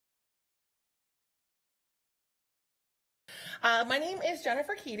My name is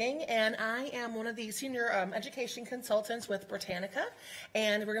Jennifer Keating, and I am one of the senior education consultants with Britannica,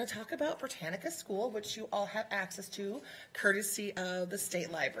 and we're going to talk about Britannica School, which you all have access to, courtesy of the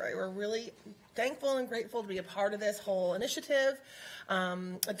State Library. We're really thankful and grateful to be a part of this whole initiative.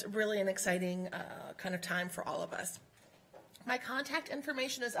 It's really an exciting kind of time for all of us. My contact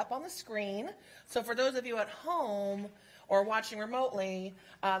information is up on the screen, so for those of you at home or watching remotely,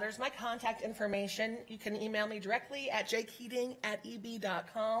 there's my contact information. You can email me directly at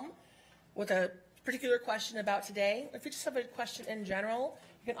jkeating@eb.com with a particular question about today. If you just have a question in general,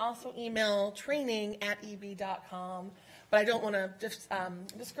 you can also email training@eb.com. But I don't want to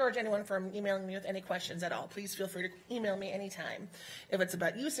discourage anyone from emailing me with any questions at all. Please feel free to email me anytime. If it's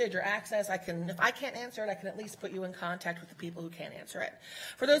about usage or access, if I can't answer it, I can at least put you in contact with the people who can answer it.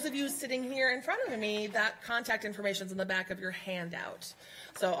 For those of you sitting here in front of me, that contact information is in the back of your handout.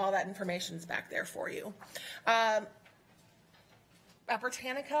 So all that information is back there for you. At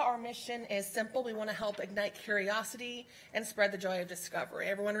Britannica, our mission is simple. We want to help ignite curiosity and spread the joy of discovery.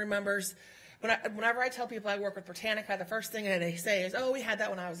 Everyone remembers, whenever I tell people I work with Britannica, the first thing they say is, oh, we had that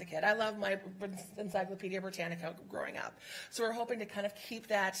when I was a kid. I love my Encyclopedia Britannica growing up. So we're hoping to kind of keep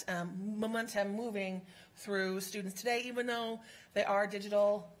that momentum moving through students today, even though they are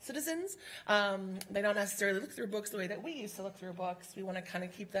digital citizens. They don't necessarily look through books the way that we used to look through books. We want to kind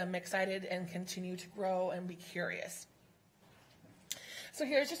of keep them excited and continue to grow and be curious. So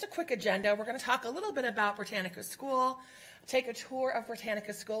here's just a quick agenda. We're going to talk a little bit about Britannica School, take a tour of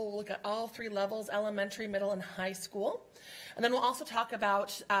Britannica School. We'll look at all three levels, elementary, middle, and high school. And then we'll also talk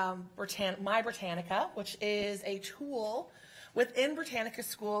about My Britannica, which is a tool within Britannica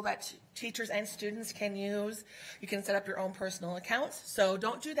School that teachers and students can use. You can set up your own personal accounts. So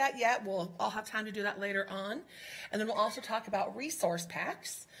don't do that yet. We'll all have time to do that later on. And then we'll also talk about resource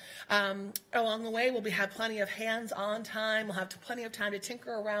packs. Along the way, we'll have plenty of hands-on time. We'll have plenty of time to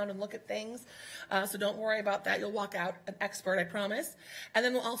tinker around and look at things. So don't worry about that. You'll walk out an expert, I promise. And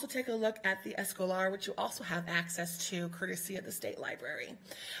then we'll also take a look at the Escolar, which you also have access to courtesy of the State Library.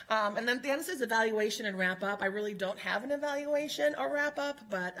 And then at the end, this is evaluation and wrap-up. I really don't have an evaluation or wrap-up,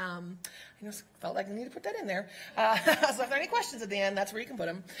 but I just felt like I need to put that in there. So if there are any questions at the end, that's where you can put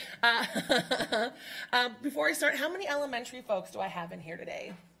them. Before I start, how many elementary folks do I have in here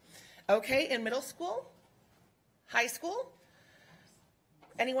today? Okay, in middle school? High school?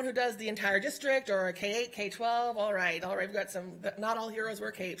 Anyone who does the entire district or a K-8, K-12? All right, we've got some, not all heroes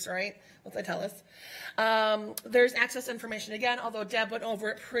wear capes, right? What they tell us. There's access information again, although Deb went over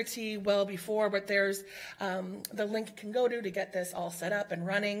it pretty well before, but there's the link you can go to get this all set up and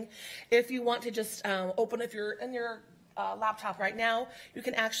running. If you want to just open, if you're in your laptop right now, you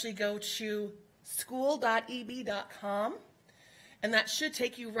can actually go to school.eb.com. And that should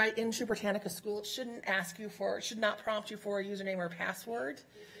take you right into Britannica School. It should not prompt you for a username or password.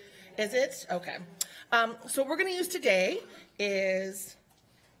 Is it? Okay. So what we're going to use today is,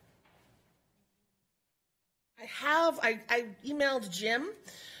 I emailed Jim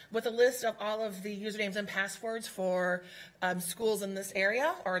with a list of all of the usernames and passwords for schools in this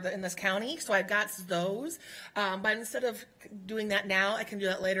area or in this county. So I've got those. But instead of doing that now, I can do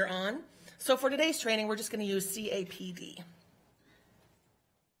that later on. So for today's training, we're just going to use CAPD.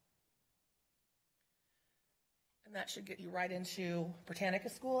 And that should get you right into Britannica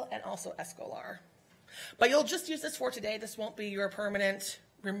School and also Escolar. But you'll just use this for today. This won't be your permanent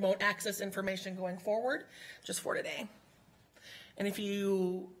remote access information going forward, just for today. And if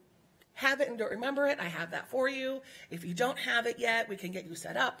you have it and don't remember it, I have that for you. If you don't have it yet, we can get you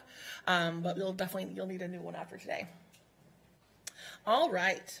set up. But you'll need a new one after today. All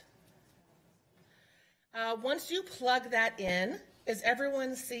right. Once you plug that in, is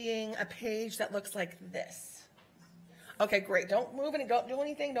everyone seeing a page that looks like this? Okay, great. Don't move and don't do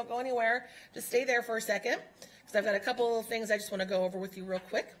anything. Don't go anywhere. Just stay there for a second because I've got a couple of things I just want to go over with you real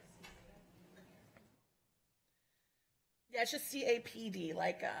quick. Yeah, it's just CAPD,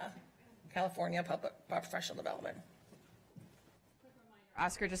 like California Public Professional Development.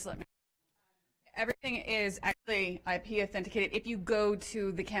 Oscar, just let me. Everything is actually IP authenticated if you go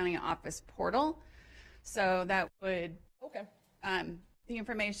to the county office portal. So that would. Okay. The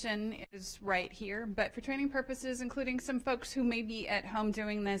information is right here, but for training purposes, including some folks who may be at home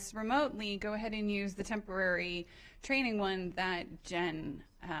doing this remotely, go ahead and use the temporary training one that Jen.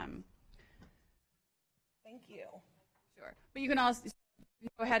 Thank you. Sure, but you can also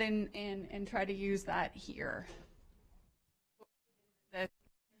go ahead and try to use that here.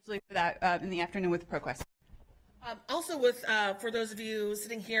 Usually for that in the afternoon with ProQuest. Also, for those of you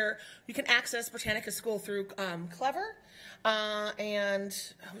sitting here, you can access Britannica School through Clever, and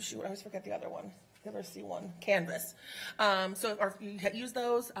oh shoot, I always forget the other one. never see one, Canvas. So if you use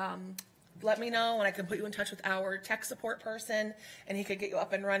those, let me know and I can put you in touch with our tech support person and he could get you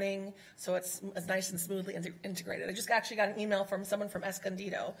up and running so it's nice and smoothly integrated. I just actually got an email from someone from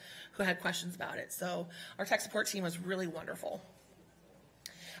Escondido who had questions about it. So our tech support team was really wonderful.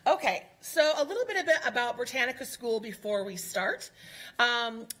 Okay, so a little bit about Britannica School before we start.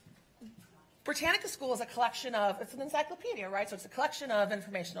 Britannica School is a collection of, it's an encyclopedia, right? So it's a collection of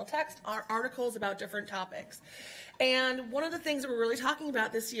informational text, articles about different topics. And one of the things that we're really talking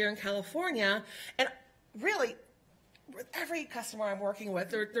about this year in California, and really with every customer I'm working with,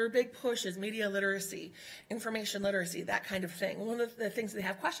 their big push is media literacy, information literacy, that kind of thing. One of the things they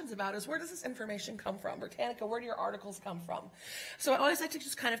have questions about is where does this information come from? Britannica, where do your articles come from? So I always like to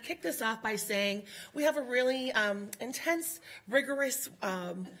just kind of kick this off by saying we have a really intense, rigorous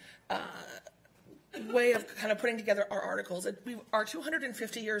way of kind of putting together our articles. We are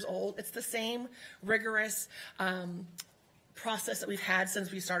 250 years old. It's the same rigorous process that we've had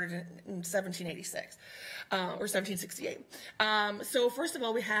since we started in 1786 or 1768. So first of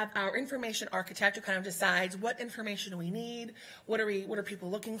all, we have our information architect who kind of decides what information we need, what are people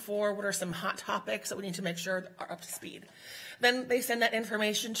looking for, what are some hot topics that we need to make sure are up to speed. Then they send that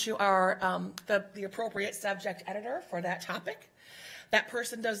information to our the appropriate subject editor for that topic. That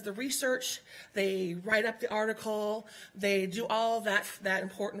person does the research, they write up the article, they do all that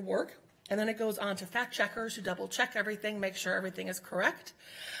important work, and then it goes on to fact checkers who double check everything, make sure everything is correct.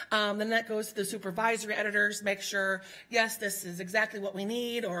 Then that goes to the supervisory editors, make sure, yes, this is exactly what we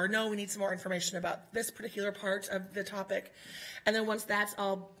need, or no, we need some more information about this particular part of the topic. And then once that's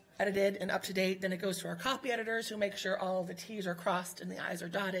all edited and up to date, then it goes to our copy editors who make sure all the T's are crossed and the I's are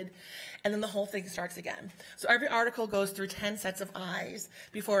dotted, and then the whole thing starts again. So every article goes through 10 sets of eyes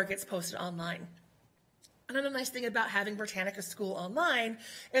before it gets posted online. Another nice thing about having Britannica School online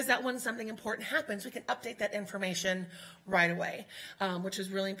is that when something important happens, we can update that information right away, which is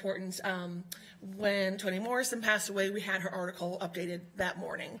really important. When Toni Morrison passed away, we had her article updated that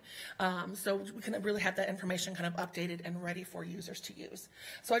morning. So we can really have that information kind of updated and ready for users to use.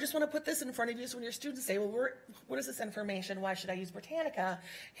 So I just want to put this in front of you so when your students say, well, what is this information? Why should I use Britannica?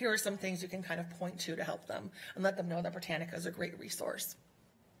 Here are some things you can kind of point to help them and let them know that Britannica is a great resource.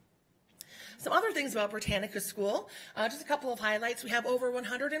 Some other things about Britannica School, just a couple of highlights. We have over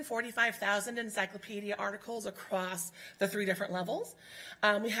 145,000 encyclopedia articles across the 3 different levels.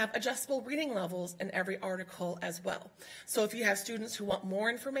 We have adjustable reading levels in every article as well. So if you have students who want more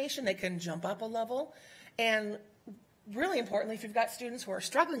information, they can jump up a level. And really importantly, if you've got students who are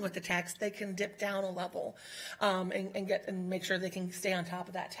struggling with the text, they can dip down a level and make sure they can stay on top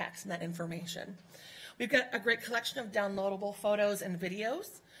of that text and that information. We've got a great collection of downloadable photos and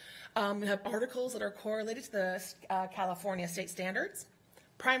videos. We have articles that are correlated to the California state standards,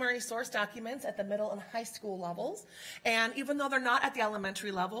 primary source documents at the middle and high school levels, and even though they're not at the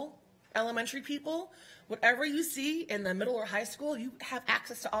elementary level, elementary people, whatever you see in the middle or high school, you have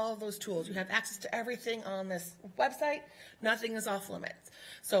access to all of those tools. You have access to everything on this website. Nothing is off limits.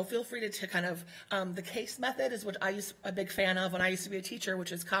 So feel free to kind of, the case method is what I used a big fan of when I used to be a teacher,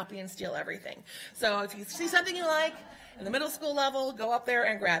 which is copy and steal everything. So if you see something you like, in the middle school level, go up there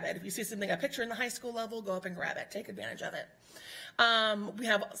and grab it. If you see something, a picture in the high school level, go up and grab it. Take advantage of it. We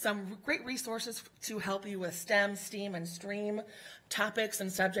have some great resources to help you with STEM, STEAM, and STREAM topics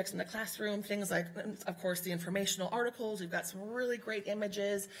and subjects in the classroom. Things like, of course, the informational articles. We've got some really great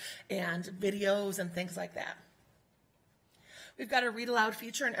images and videos and things like that. We've got a read aloud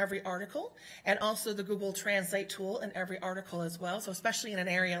feature in every article and also the Google Translate tool in every article as well. So especially in an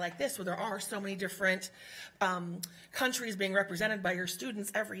area like this where there are so many different countries being represented by your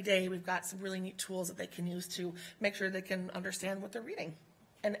students every day, we've got some really neat tools that they can use to make sure they can understand what they're reading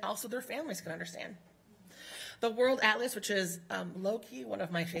and also their families can understand. The World Atlas, which is low-key one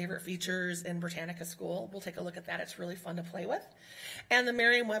of my favorite features in Britannica School. We'll take a look at that. It's really fun to play with. And the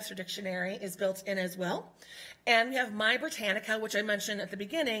Merriam-Webster Dictionary is built in as well. And we have My Britannica, which I mentioned at the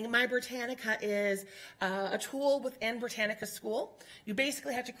beginning. My Britannica is a tool within Britannica School. You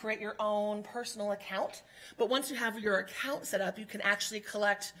basically have to create your own personal account. But once you have your account set up, you can actually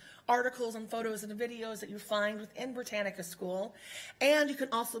collect articles and photos and videos that you find within Britannica School. And you can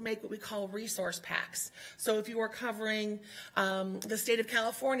also make what we call resource packs. So if you are covering the state of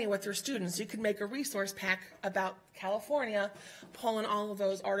California with your students, you can make a resource pack about California, pull in all of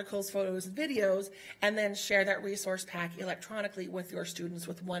those articles, photos, and videos, and then share that resource pack electronically with your students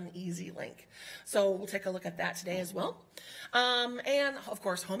with one easy link. So we'll take a look at that today as well. And of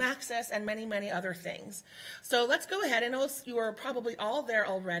course, home access and many, many other things. So let's go ahead. I know you are probably all there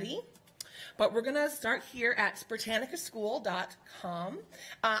already. but we're going to start here at britannicaschool.com.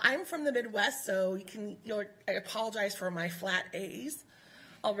 I'm from the Midwest, so I apologize for my flat A's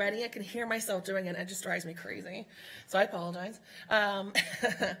already. I can hear myself doing it, and it just drives me crazy, so I apologize.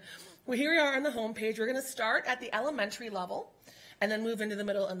 Well, here we are on the home page. We're going to start at the elementary level and then move into the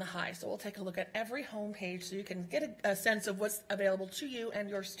middle and the high. So we'll take a look at every home page so you can get a sense of what's available to you and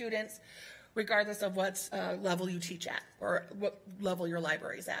your students, regardless of what level you teach at or what level your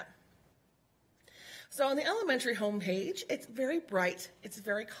library is at. So on the elementary homepage, it's very bright, it's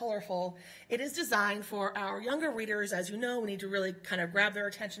very colorful. It is designed for our younger readers. As you know, we need to really kind of grab their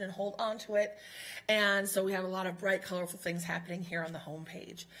attention and hold on to it. And so we have a lot of bright, colorful things happening here on the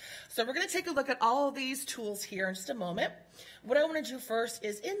homepage. So we're going to take a look at all of these tools here in just a moment. What I want to do first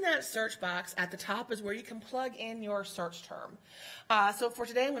is in that search box at the top is where you can plug in your search term. So for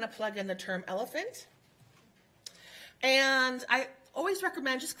today, I'm going to plug in the term elephant. And I always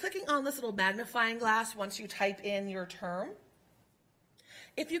recommend just clicking on this little magnifying glass once you type in your term.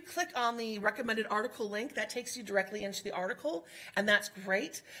 If you click on the recommended article link, that takes you directly into the article, and that's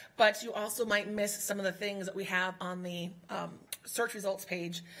great, but you also might miss some of the things that we have on the search results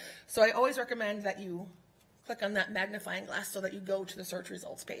page. So I always recommend that you click on that magnifying glass so that you go to the search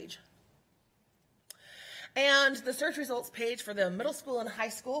results page. And the search results page for the middle school and high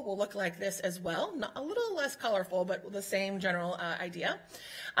school will look like this as well. Not, a little less colorful, but the same general idea.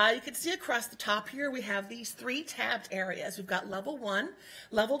 You can see across the top here we have these 3 tabbed areas. We've got level 1,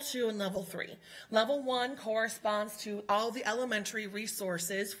 level 2, and level 3. Level 1 corresponds to all the elementary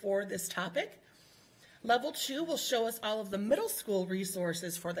resources for this topic. Level 2 will show us all of the middle school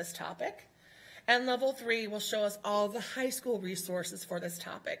resources for this topic. And level 3 will show us all the high school resources for this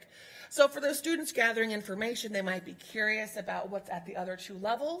topic. So for those students gathering information, they might be curious about what's at the other 2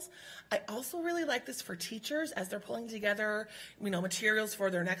 levels. I also really like this for teachers as they're pulling together, materials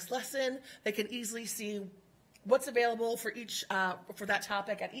for their next lesson. They can easily see what's available for each for that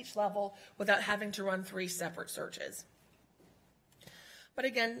topic at each level without having to run 3 separate searches. But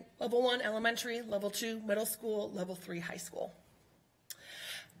again, level 1 elementary, level 2 middle school, level 3 high school.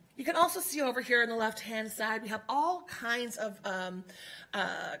 You can also see over here on the left-hand side, we have all kinds of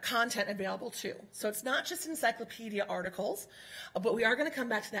content available too. So it's not just encyclopedia articles, but we are going to come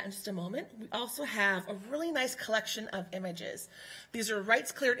back to that in just a moment. We also have a really nice collection of images. These are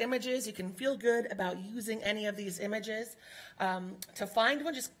rights-cleared images. You can feel good about using any of these images. To find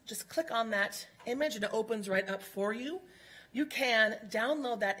one, just click on that image and it opens right up for you. You can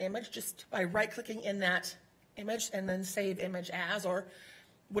download that image just by right-clicking in that image and then save image as, or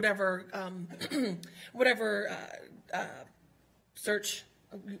whatever search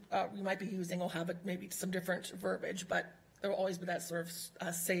you might be using will have maybe some different verbiage, but there will always be that sort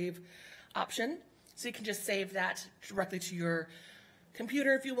of save option. So you can just save that directly to your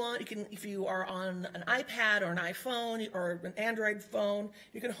computer if you want. You can, if you are on an iPad or an iPhone or an Android phone,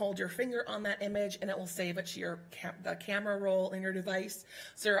 you can hold your finger on that image and it will save it to the camera roll in your device.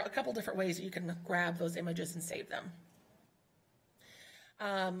 So there are a couple different ways that you can grab those images and save them.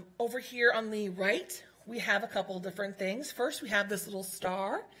 Over here on the right, we have a couple different things. First, we have this little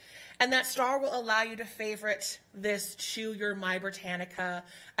star, and that star will allow you to favorite this to your My Britannica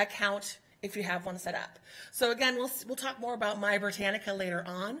account if you have one set up. So again, we'll talk more about My Britannica later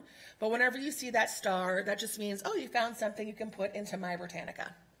on, but whenever you see that star, that just means, oh, you found something you can put into My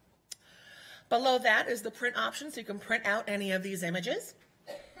Britannica. Below that is the print option, so you can print out any of these images.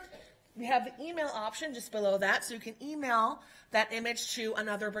 We have the email option just below that, so you can email that image to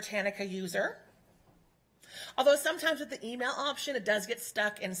another Britannica user. Although sometimes with the email option, it does get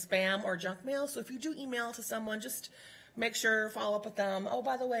stuck in spam or junk mail, so if you do email to someone, just make sure, follow up with them. Oh,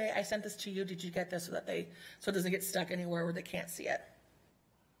 by the way, I sent this to you. Did you get this? So it doesn't get stuck anywhere where they can't see it.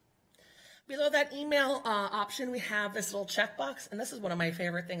 Below that email option, we have this little checkbox, and this is one of my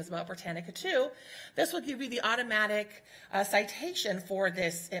favorite things about Britannica too. This will give you the automatic citation for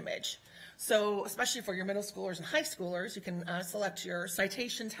this image. So especially for your middle schoolers and high schoolers, you can select your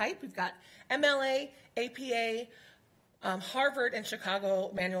citation type. We've got MLA, APA, Harvard, and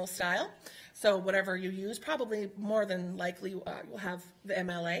Chicago manual style. So whatever you use, probably more than likely you'll have the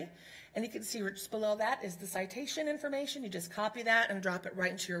MLA. And you can see just below that is the citation information. You just copy that and drop it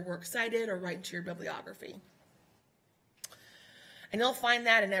right into your works cited or right into your bibliography. And you'll find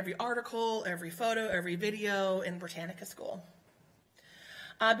that in every article, every photo, every video in Britannica School.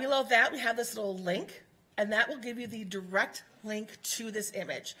 Below that, we have this little link, and that will give you the direct link to this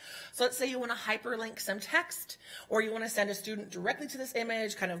image. So let's say you want to hyperlink some text, or you want to send a student directly to this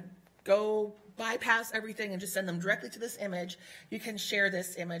image, kind of go bypass everything and just send them directly to this image. You can share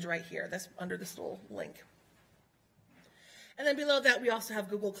this image right here, under this little link. And then below that, we also have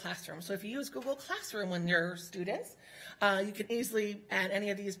Google Classroom. So if you use Google Classroom when you're students, you can easily add any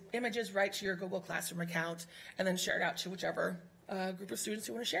of these images right to your Google Classroom account and then share it out to whichever group of students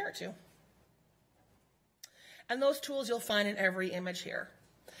you want to share it to. And those tools you'll find in every image here.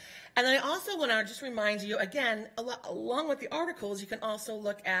 And then I also want to just remind you, again, along with the articles, you can also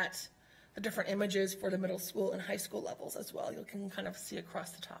look at the different images for the middle school and high school levels as well. You can kind of see across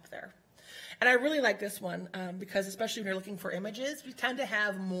the top there. And I really like this one because especially when you're looking for images, we tend to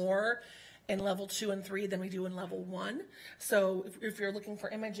have more in level 2 and 3 than we do in level 1. So if you're looking for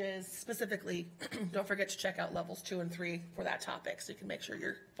images specifically, don't forget to check out levels 2 and 3 for that topic so you can make sure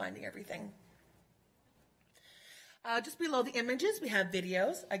you're finding everything. Just below the images, we have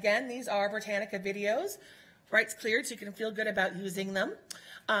videos. Again, these are Britannica videos. Rights cleared, so you can feel good about using them.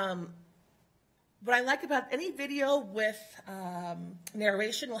 What I like about any video with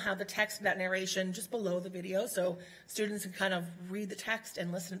narration will have the text of that narration just below the video, so students can kind of read the text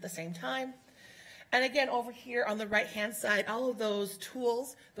and listen at the same time. And again, over here on the right-hand side, all of those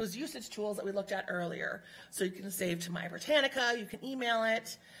tools, those usage tools that we looked at earlier. So you can save to My Britannica, you can email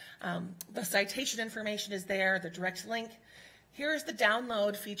it. The citation information is there, the direct link. Here's the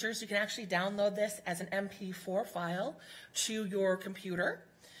download feature, so you can actually download this as an MP4 file to your computer.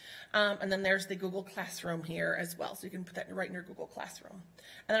 And then there's the Google Classroom here as well, so you can put that right in your Google Classroom.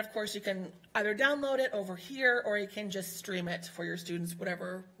 And then, of course, you can either download it over here or you can just stream it for your students,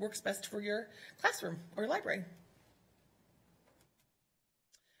 whatever works best for your classroom or library.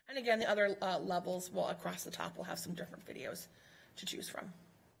 And again, the other levels, well, across the top, will have some different videos to choose from.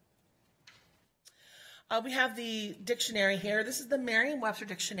 We have the dictionary here. This is the Merriam-Webster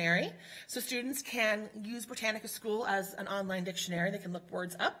dictionary. So students can use Britannica School as an online dictionary. They can look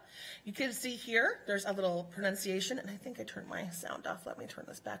words up. You can see here, there's a little pronunciation, and I think I turned my sound off. Let me turn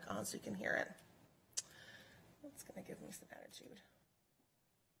this back on so you can hear it. It's going to give me some attitude.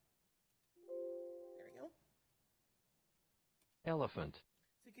 There we go. Elephant.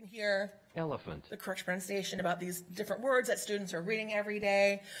 So you can hear Elephant. the correct pronunciation about these different words that students are reading every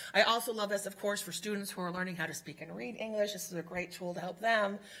day. I also love this, of course, for students who are learning how to speak and read English. This is a great tool to help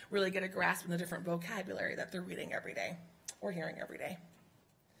them really get a grasp of the different vocabulary that they're reading every day or hearing every day.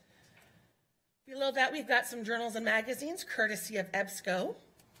 Below that, we've got some journals and magazines, courtesy of EBSCO.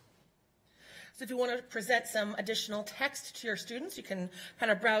 So if you want to present some additional text to your students, you can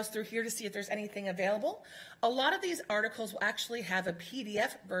kind of browse through here to see if there's anything available. A lot of these articles will actually have a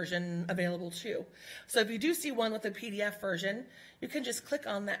PDF version available too. So if you do see one with a PDF version, you can just click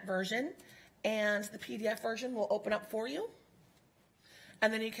on that version and the PDF version will open up for you.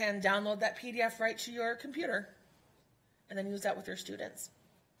 And then you can download that PDF right to your computer and then use that with your students.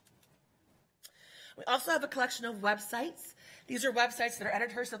 We also have a collection of websites. These are websites that our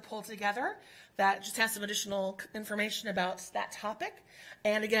editors have pulled together that just has some additional information about that topic.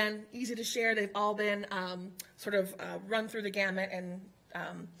 And again, easy to share. They've all been run through the gamut and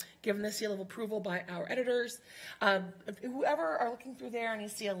given the seal of approval by our editors. Whoever are looking through there and you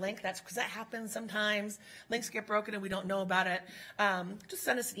see a link, that's because that happens sometimes. Links get broken and we don't know about it. Just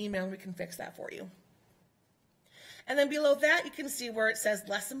send us an email and we can fix that for you. And then below that, you can see where it says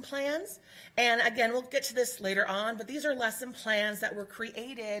lesson plans. And again, we'll get to this later on, but these are lesson plans that were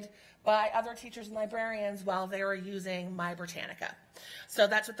created by other teachers and librarians while they were using My Britannica. So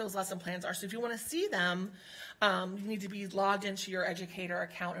that's what those lesson plans are. So if you want to see them, you need to be logged into your educator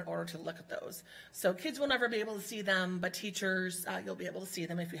account in order to look at those. So kids will never be able to see them, but teachers, you'll be able to see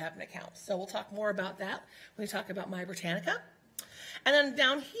them if you have an account. So we'll talk more about that when we talk about My Britannica. And then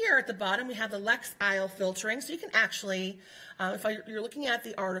down here at the bottom, we have the Lexile filtering. So you can actually, if you're looking at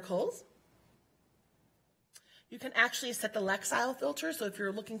the articles, you can actually set the Lexile filter. So if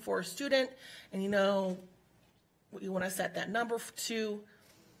you're looking for a student and you know what you want to set that number to,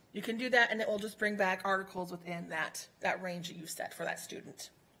 you can do that and it will just bring back articles within that range that you've set for that student.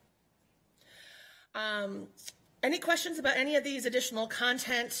 Any questions about any of these additional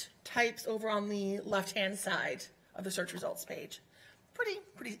content types over on the left-hand side of the search results page?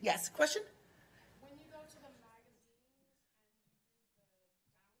 Pretty, yes, question? When you go to the magazines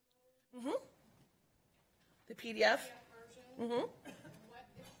and you do The PDF? version,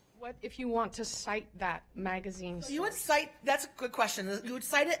 what if you want to cite that magazine? You would cite, that's a good question. You would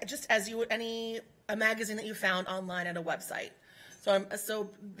cite it just as you would a magazine that you found online at a website.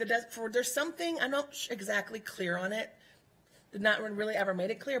 There's something, I'm not exactly clear on it, did not really ever made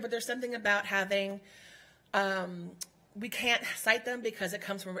it clear, but there's something about having we can't cite them because it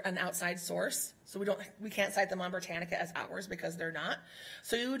comes from an outside source. So we can't cite them on Britannica as ours because they're not.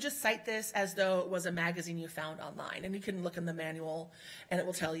 So you would just cite this as though it was a magazine you found online. And you can look in the manual and it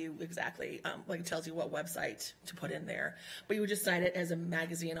will tell you exactly, like it tells you what website to put in there. But you would just cite it as a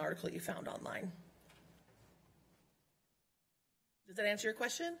magazine article you found online. Does that answer your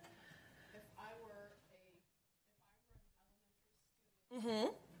question? If I were an elementary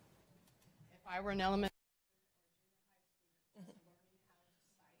student, if I were an elementary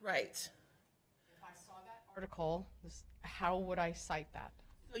Right. If I saw that article, how would I cite that?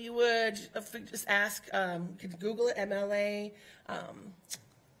 So you would just ask, you could Google it, MLA,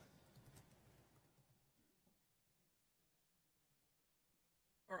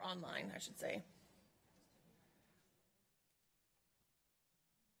 or online, I should say.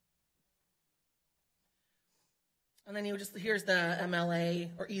 And then you would just, here's the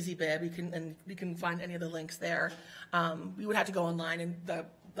MLA or EasyBib. You can find any of the links there. You would have to go online, and the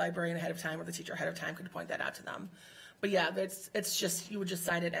librarian ahead of time or the teacher ahead of time could point that out to them. But yeah, it's just, you would just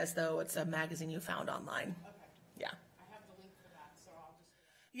cite it as though it's a magazine you found online. Okay. Yeah. I have the link for that, so I'll just.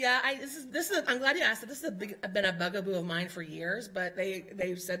 Yeah, this is. I'm glad you asked it. This has been a bugaboo of mine for years, but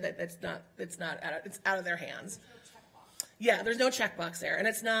they've said that it's out of their hands. Yeah, there's no checkbox there, and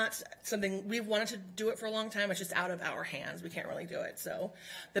it's not something we've wanted to do it for a long time. It's just out of our hands. We can't really do it. So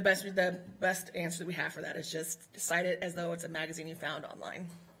the best answer that we have for that is just cite it as though it's a magazine you found online.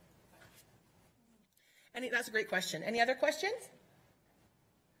 That's a great question. Any other questions?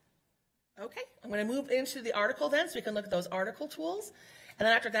 Okay, I'm going to move into the article then, so we can look at those article tools, and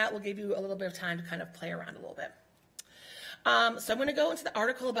then after that, we'll give you a little bit of time to kind of play around a little bit. So I'm going to go into the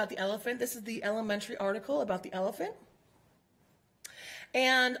article about the elephant. This is the elementary article about the elephant.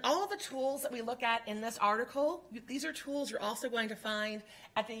 And all of the tools that we look at in this article, these are tools you're also going to find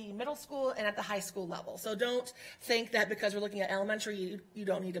at the middle school and at the high school level. So don't think that because we're looking at elementary, you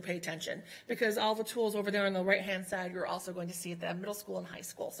don't need to pay attention, because all the tools over there on the right-hand side, you're also going to see at the middle school and high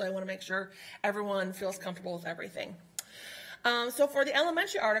school. So I want to make sure everyone feels comfortable with everything. So for the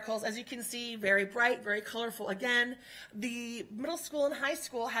elementary articles, as you can see, very bright, very colorful. Again, the middle school and high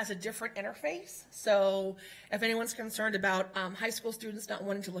school has a different interface. So if anyone's concerned about high school students not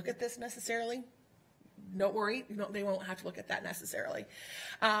wanting to look at this necessarily, don't worry, they won't have to look at that necessarily.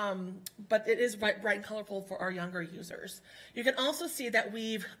 But it is bright and colorful for our younger users. You can also see that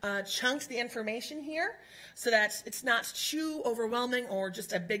we've chunked the information here so that it's not too overwhelming or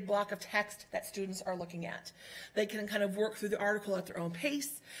just a big block of text that students are looking at. They can kind of work through the article at their own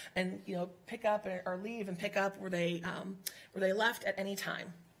pace and pick up or leave and pick up where they left at any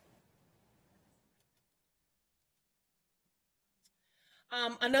time.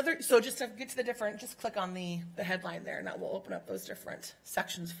 So just to get to the different, just click on the headline there, and that will open up those different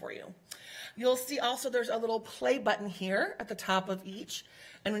sections for you. You'll see also there's a little play button here at the top of each,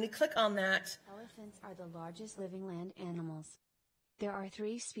 and when you click on that. Elephants are the largest living land animals. There are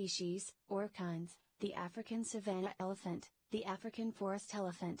 3 species, or kinds: the African savanna elephant, the African forest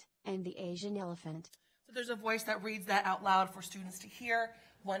elephant, and the Asian elephant. So there's a voice that reads that out loud for students to hear,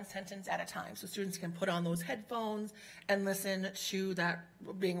 one sentence at a time. So students can put on those headphones and listen to that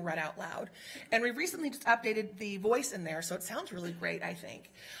being read out loud. And we recently just updated the voice in there, so it sounds really great, I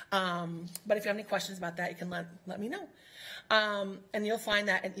think. But if you have any questions about that, you can let me know. And you'll find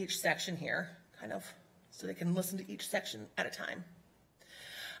that in each section here, kind of, so they can listen to each section at a time.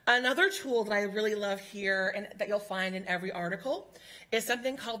 Another tool that I really love here and that you'll find in every article is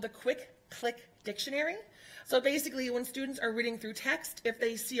something called the Quick Click Dictionary. So basically, when students are reading through text, if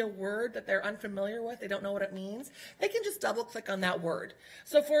they see a word that they're unfamiliar with, they don't know what it means, they can just double click on that word.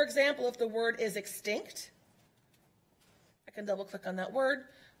 So for example, if the word is extinct, I can double click on that word,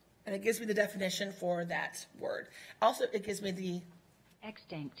 and it gives me the definition for that word. Also, it gives me the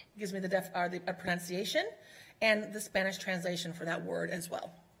Extinct. Gives me the pronunciation and the Spanish translation for that word as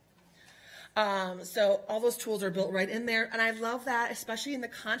well. So all those tools are built right in there, and I love that, especially in the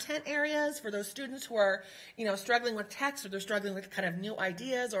content areas for those students who are, struggling with text, or they're struggling with kind of new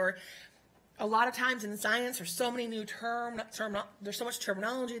ideas, or a lot of times in science there's so many new there's so much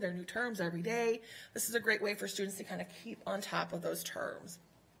terminology, there are new terms every day. This is a great way for students to kind of keep on top of those terms.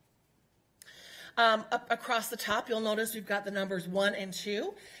 Up across the top, you'll notice we've got the numbers 1 and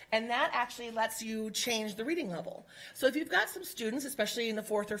 2, and that actually lets you change the reading level. So if you've got some students, especially in the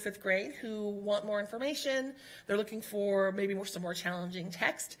 4th or 5th grade, who want more information, they're looking for maybe some more challenging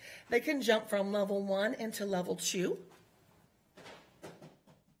text, they can jump from level 1 into level 2.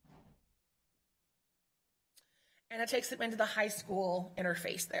 And it takes them into the high school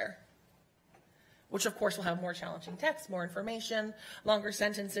interface there. which of course will have more challenging text, more information, longer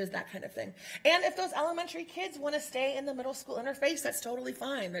sentences, that kind of thing. And if those elementary kids want to stay in the middle school interface, that's totally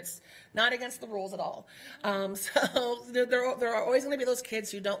fine. That's not against the rules at all. So there are always going to be those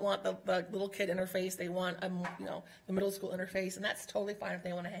kids who don't want the little kid interface. They want the middle school interface, and that's totally fine if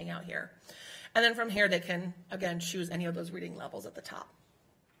they want to hang out here. And then from here, they can, again, choose any of those reading levels at the top.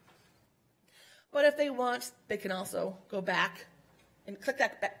 But if they want, they can also go back and click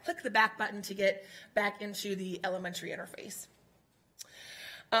the back button to get back into the elementary interface.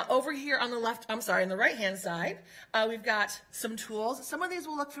 Over here on the on the right-hand side, we've got some tools. Some of these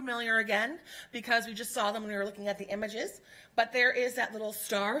will look familiar again because we just saw them when we were looking at the images. But there is that little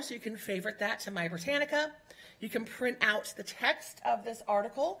star, so you can favorite that to My Britannica. You can print out the text of this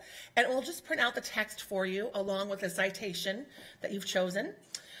article, and it will just print out the text for you along with the citation that you've chosen.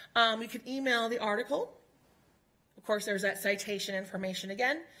 You can email the article. Of course, there's that citation information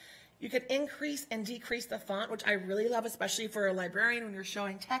again. You can increase and decrease the font, which I really love, especially for a librarian when you're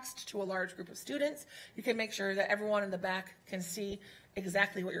showing text to a large group of students. You can make sure that everyone in the back can see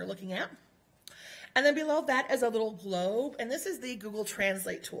exactly what you're looking at. And then below that is a little globe, and this is the Google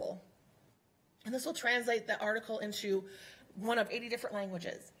Translate tool. And this will translate the article into one of 80 different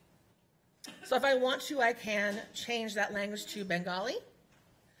languages. So if I want to, I can change that language to Bengali.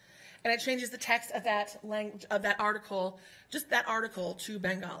 And it changes the text of that language, of that article, just that article, to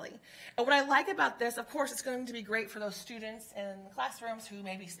Bengali. And what I like about this, of course, it's going to be great for those students in classrooms who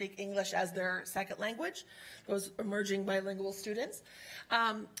maybe speak English as their second language, those emerging bilingual students.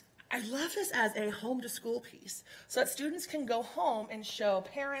 I love this as a home-to-school piece, so that students can go home and show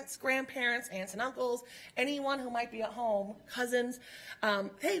parents, grandparents, aunts and uncles, anyone who might be at home, cousins,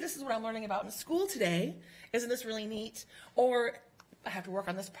 hey, this is what I'm learning about in school today. Isn't this really neat? Or, I have to work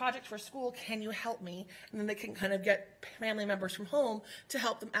on this project for school, can you help me? And then they can kind of get family members from home to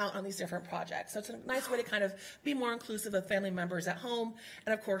help them out on these different projects. So it's a nice way to kind of be more inclusive of family members at home,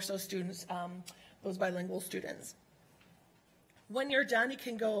 and of course those students, those bilingual students. When you're done, you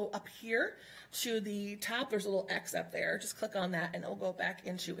can go up here to the top. There's a little X up there. Just click on that and it'll go back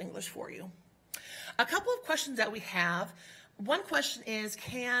into English for you. A couple of questions that we have. One question is,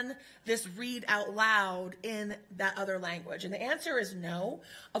 can this read out loud in that other language? And the answer is no,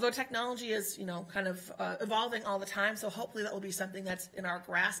 although technology is, kind of evolving all the time, so hopefully that will be something that's in our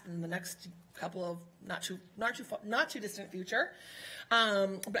grasp in the next couple of not too distant future.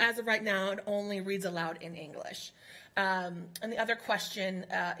 But as of right now, it only reads aloud in English. And the other question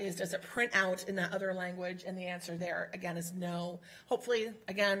is, does it print out in that other language? And the answer there, again, is no. Hopefully,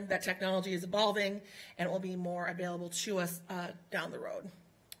 again, that technology is evolving and it will be more available to us down the road.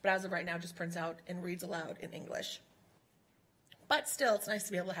 But as of right now, it just prints out and reads aloud in English. But still, it's nice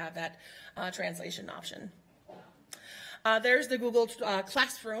to be able to have that translation option. There's the Google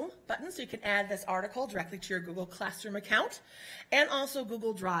Classroom button, so you can add this article directly to your Google Classroom account, and also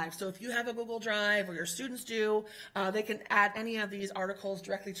Google Drive. So if you have a Google Drive, or your students do, they can add any of these articles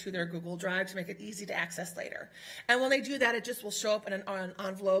directly to their Google Drive to make it easy to access later. And when they do that, it just will show up in an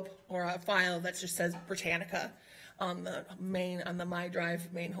envelope or a file that just says Britannica on the My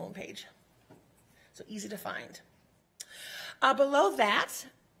Drive main homepage. So easy to find. Below that,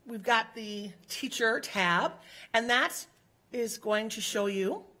 we've got the Teacher tab, and that is going to show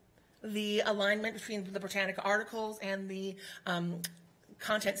you the alignment between the Britannica articles and the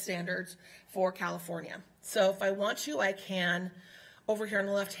content standards for California. So if I want to, I can, over here on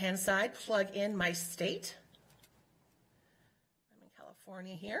the left-hand side, plug in my state. I'm in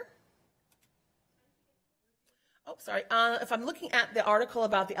California here. Oh, sorry. If I'm looking at the article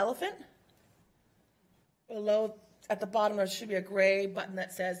about the elephant, below at the bottom there should be a gray button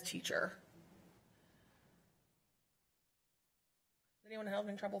that says Teacher. Is anyone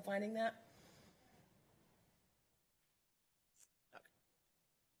having trouble finding that? Okay.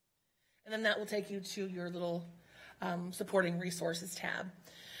 And then that will take you to your little supporting resources tab.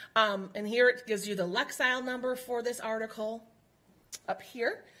 And here it gives you the Lexile number for this article up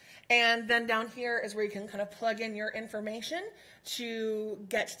here. And then down here is where you can kind of plug in your information to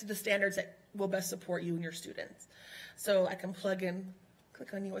get to the standards that will best support you and your students. So I can click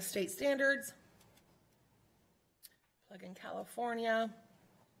on U.S. state standards, plug in California,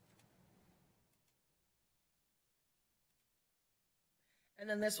 and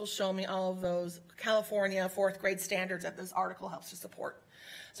then this will show me all of those California fourth grade standards that this article helps to support.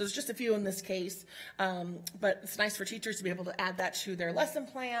 So there's just a few in this case, but it's nice for teachers to be able to add that to their lesson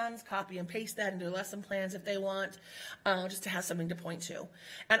plans, copy and paste that into their lesson plans if they want, just to have something to point to.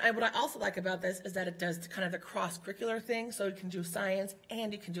 And what I also like about this is that it does kind of the cross-curricular thing, so you can do science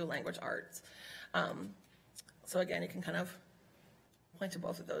and you can do language arts. So again, you can kind of point to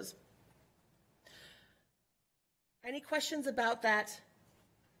both of those. Any questions about that,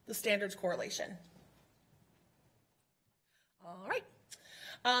 the standards correlation? All right.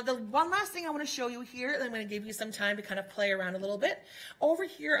 The one last thing I want to show you here, and I'm going to give you some time to kind of play around a little bit. Over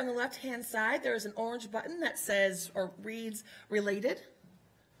here on the left-hand side, there is an orange button that says or reads related.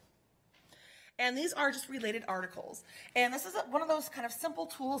 And these are just related articles. And this is one of those kind of simple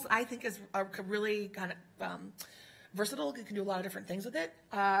tools I think is really kind of versatile. You can do a lot of different things with it.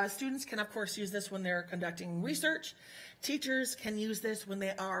 Students can, of course, use this when they're conducting research. Teachers can use this when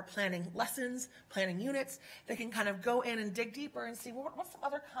they are planning lessons, planning units. They can kind of go in and dig deeper and see, well, what's some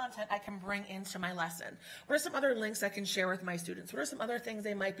other content I can bring into my lesson? What are some other links I can share with my students? What are some other things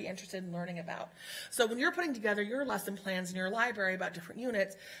they might be interested in learning about? So when you're putting together your lesson plans in your library about different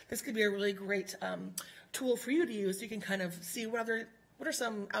units, this could be a really great tool for you to use. So you can kind of see what are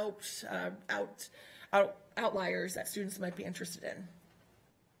some outliers that students might be interested in.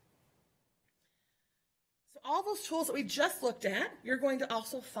 So all those tools that we just looked at, you're going to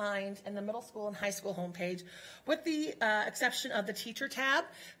also find in the middle school and high school homepage, with the exception of the teacher tab.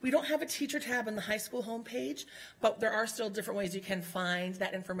 We don't have a teacher tab in the high school homepage, but there are still different ways you can find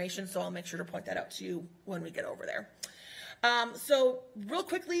that information, so I'll make sure to point that out to you when we get over there. So real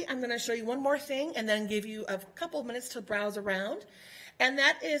quickly, I'm going to show you one more thing and then give you a couple of minutes to browse around. And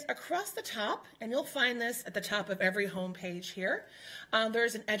that is across the top, and you'll find this at the top of every home page here.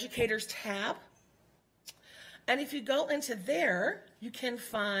 There's an educators tab. And if you go into there, you can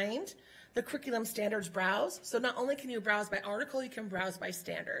find the curriculum standards browse. So not only can you browse by article, you can browse by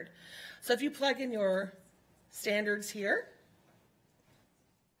standard. So if you plug in your standards here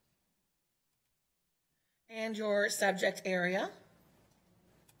and your subject area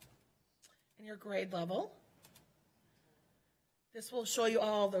and your grade level, this will show you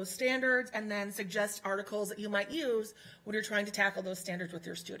all those standards and then suggest articles that you might use when you're trying to tackle those standards with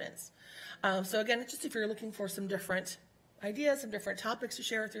your students. So again, just if you're looking for some different ideas, some different topics to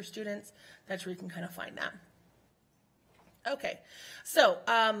share with your students, that's where you can kind of find that. Okay, so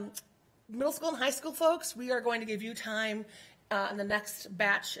middle school and high school folks, we are going to give you time in the next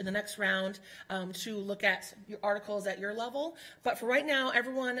batch, in the next round, to look at your articles at your level. But for right now,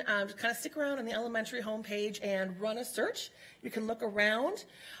 everyone, just kind of stick around on the elementary homepage and run a search. You can look around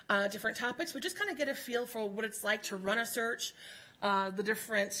different topics, but just kind of get a feel for what it's like to run a search, the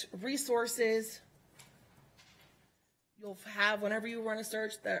different resources you'll have whenever you run a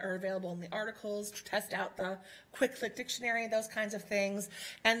search that are available in the articles, to test out the quick click dictionary, those kinds of things.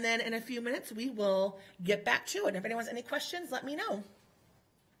 And then in a few minutes, we will get back to it. If anyone has any questions, let me know.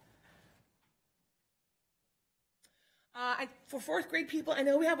 For fourth grade people, I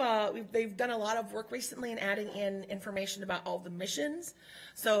know they've done a lot of work recently in adding in information about all the missions.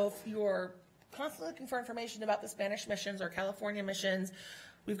 So if you're constantly looking for information about the Spanish missions or California missions,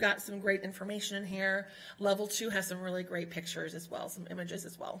 we've got some great information in here. Level 2 has some really great pictures as well, some images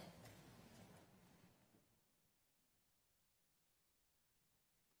as well.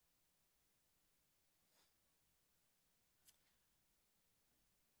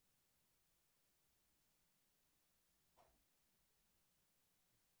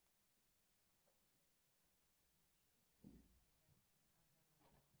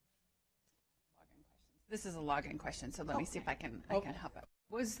 This is a login question, so let me see if I can help out.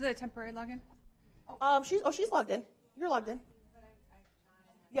 Was the temporary login? She's logged in. You're logged in.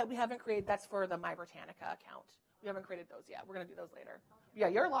 Yeah, we haven't created, that's for the My Britannica account. We haven't created those yet. We're going to do those later. Yeah,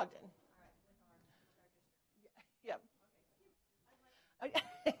 you're logged in. Yeah.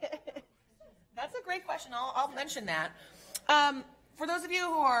 That's a great question. I'll mention that. For those of you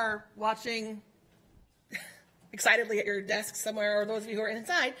who are watching excitedly at your desk somewhere, or those of you who are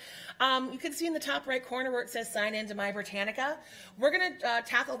inside, you can see in the top right corner where it says sign in to My Britannica. We're going to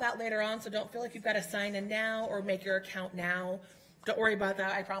tackle that later on, so don't feel like you've got to sign in now or make your account now. Don't worry about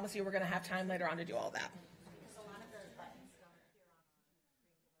that. I promise you we're going to have time later on to do all that.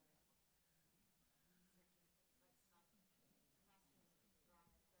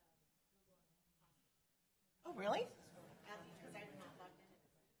 Oh, really?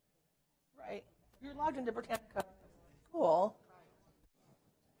 Right. You're logged into Britannica. Cool.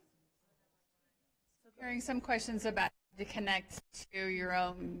 Hearing some questions about how to connect to your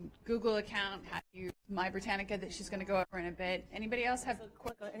own Google account, how to use My Britannica that she's going to go over in a bit. Anybody else have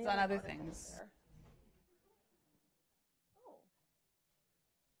questions on other things? Oh.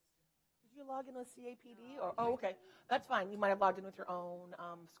 Did you log in with CAPD? Oh, okay. That's fine. You might have logged in with your own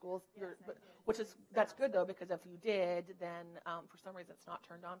schools, that's good though, because if you did, then for some reason it's not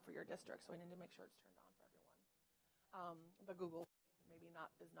turned on for your district, so we need to make sure it's turned on for everyone. The Google maybe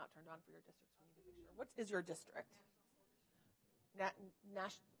is not turned on for your district, so we need to make sure. What is your district?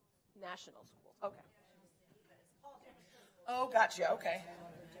 National schools. Okay. Oh, gotcha. Okay.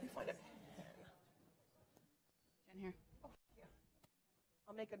 Let me find it. In here.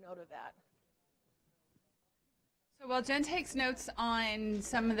 I'll make a note of that. So while Jen takes notes on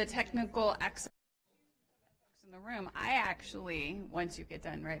some of the technical exercises in the room, I actually, once you get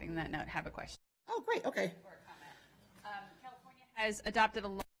done writing that note, have a question. Oh, great. Okay. California has adopted a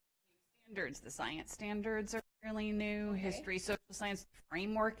lot of new standards. The science standards are fairly new. History, social science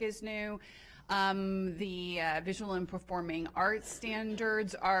framework is new. The visual and performing arts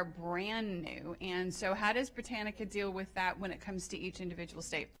standards are brand new. And so how does Britannica deal with that when it comes to each individual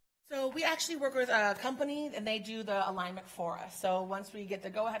state? So we actually work with a company, and they do the alignment for us. So once we get the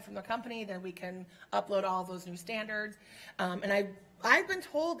go-ahead from the company, then we can upload all those new standards. And I've been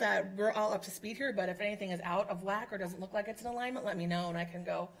told that we're all up to speed here, but if anything is out of whack or doesn't look like it's in alignment, let me know, and I can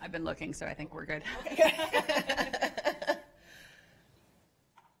go. I've been looking, so I think we're good.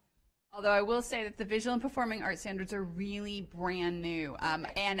 Although I will say that the visual and performing arts standards are really brand new,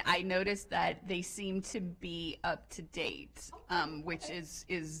 and I noticed that they seem to be up to date, which is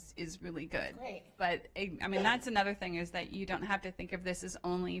really good. Great. But I mean, that's another thing, is that you don't have to think of this as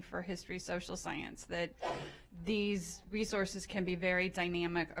only for history, social science. That these resources can be very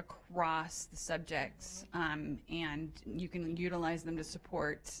dynamic across the subjects, and you can utilize them to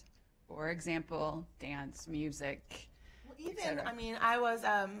support, for example, dance, music. Even, I mean, I was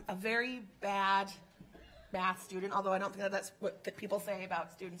a very bad math student, although I don't think that that's what people say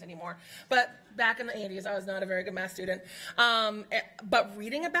about students anymore. But back in the 80s, I was not a very good math student. But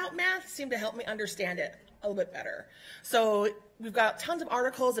reading about math seemed to help me understand it a little bit better. So we've got tons of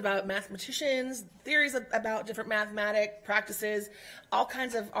articles about mathematicians, theories about different mathematic practices, all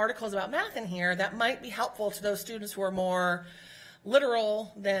kinds of articles about math in here that might be helpful to those students who are more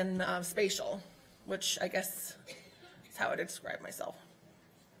literal than spatial, which I guess is how I would describe myself.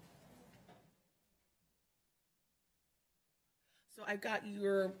 So I've got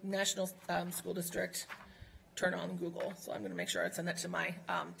your national school district turned on Google, so I'm going to make sure I send that to my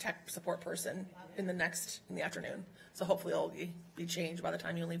tech support person in the afternoon. So hopefully it'll be changed by the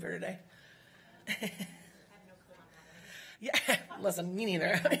time you leave here today. Yeah, listen, me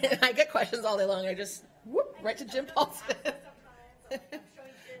neither. I get questions all day long. I just whoop right to Jim Paulson.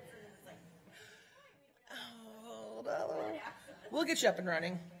 We'll get you up and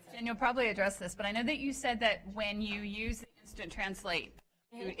running. And you'll probably address this, but I know that you said that when you use the instant translate,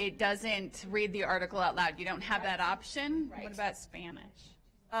 it doesn't read the article out loud. You don't have that option. Right. What about Spanish?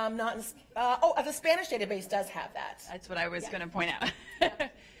 Not in, the Spanish database does have that. That's what I was going to point out.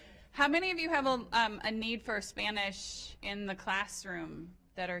 How many of you have a need for Spanish in the classroom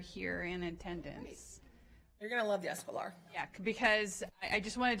that are here in attendance? You're going to love the Escolar. Yeah, because I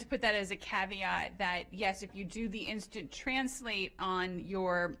just wanted to put that as a caveat that, yes, if you do the instant translate on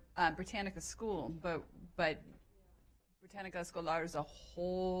your Britannica school, but Britannica Escolar is a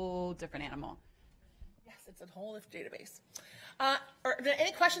whole different animal. Yes, it's a whole different database. Are there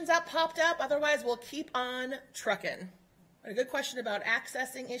any questions that popped up? Otherwise, we'll keep on trucking. A good question about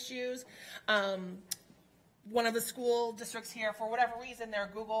accessing issues. One of the school districts here, for whatever reason,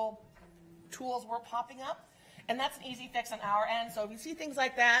 their Google tools were popping up. And that's an easy fix on our end. So if you see things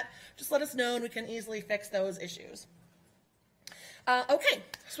like that, just let us know and we can easily fix those issues. Okay,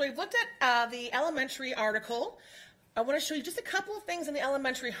 so we've looked at the elementary article. I want to show you just a couple of things on the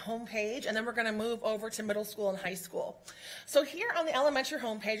elementary homepage, and then we're going to move over to middle school and high school. So here on the elementary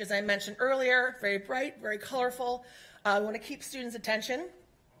homepage, as I mentioned earlier, very bright, very colorful. We want to keep students' attention.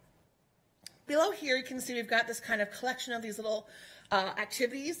 Below here, you can see we've got this kind of collection of these little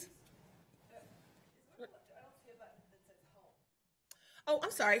activities. Oh,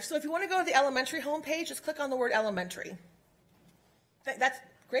 I'm sorry. So if you want to go to the elementary homepage, just click on the word elementary. That's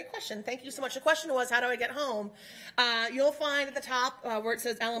a great question. Thank you so much. The question was, how do I get home? You'll find at the top where it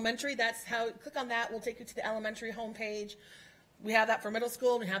says elementary. That's how, click on that. We'll take you to the elementary homepage. We have that for middle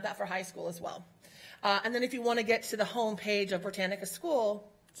school. We have that for high school as well. And then if you want to get to the homepage of Britannica School,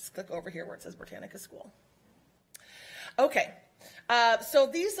 just click over here where it says Britannica School. Okay. So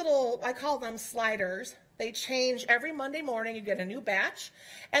these little, I call them sliders. They change every Monday morning. You get a new batch.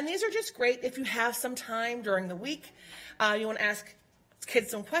 And these are just great if you have some time during the week. You want to ask kids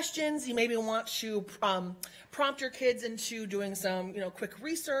some questions. You maybe want to prompt your kids into doing some, quick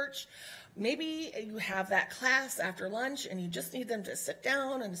research. Maybe you have that class after lunch and you just need them to sit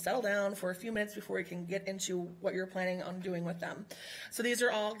down and settle down for a few minutes before you can get into what you're planning on doing with them. So these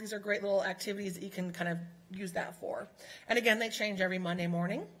are great little activities that you can kind of use that for. And again, they change every Monday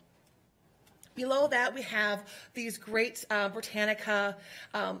morning. Below that, we have these great Britannica,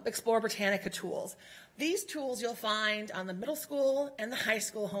 Explore Britannica tools. These tools you'll find on the middle school and the high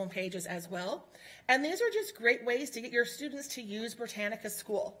school homepages as well. And these are just great ways to get your students to use Britannica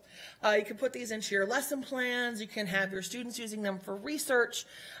School. You can put these into your lesson plans. You can have your students using them for research.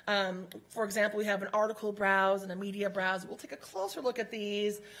 For example, we have an article browse and a media browse. We'll take a closer look at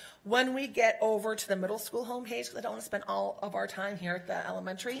these when we get over to the middle school homepage, because I don't want to spend all of our time here at the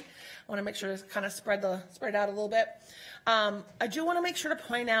elementary. I want to make sure to kind of spread it out a little bit. I do want to make sure to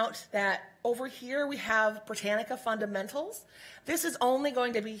point out that over here we have Britannica Fundamentals. This is only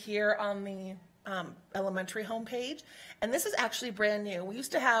going to be here on the elementary homepage, and this is actually brand new. We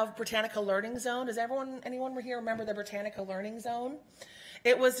used to have Britannica Learning Zone. Does anyone here remember the Britannica Learning Zone?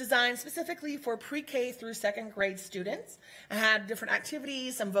 It was designed specifically for pre-K through second grade students. It had different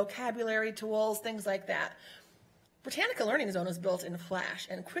activities, some vocabulary tools, things like that. Britannica Learning Zone was built in Flash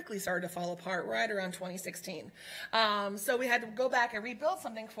and quickly started to fall apart right around 2016. So we had to go back and rebuild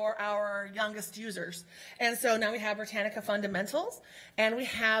something for our youngest users. And so now we have Britannica Fundamentals, and we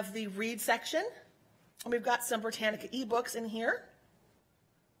have the read section. And we've got some Britannica ebooks in here.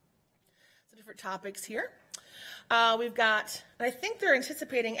 So different topics here. We've got, and I think they're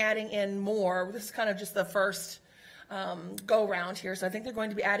anticipating adding in more. This is kind of just the first go round here, so I think they're going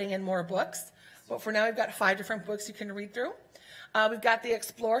to be adding in more books. But for now, we've got 5 different books you can read through. We've got the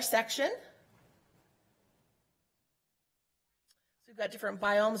Explore section. So we've got different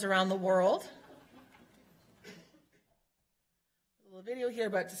biomes around the world. A little video here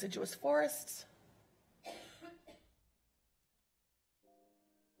about deciduous forests.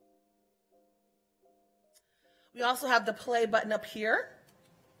 We also have the play button up here.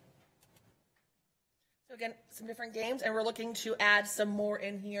 So again, some different games, and we're looking to add some more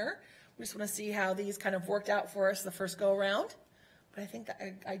in here. We just want to see how these kind of worked out for us the first go around. But I think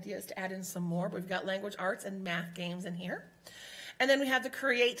the idea is to add in some more. But we've got language arts and math games in here. And then we have the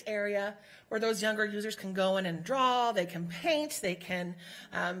create area where those younger users can go in and draw, they can paint, they can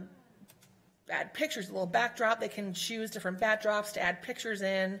add pictures, a little backdrop. They can choose different backdrops to add pictures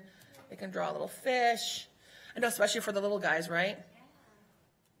in. They can draw a little fish. I know, especially for the little guys, right? Here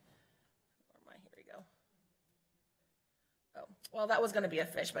we go. Oh, well, that was going to be a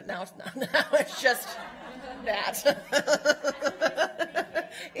fish, but now it's not. Now it's just that.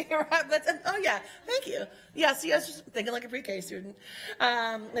 Oh, yeah, thank you. Yeah, see, I was just thinking like a pre-K student.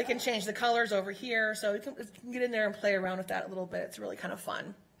 They can change the colors over here, so you can get in there and play around with that a little bit. It's really kind of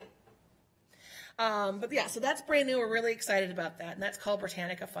fun. But yeah, so that's brand new. We're really excited about that, and that's called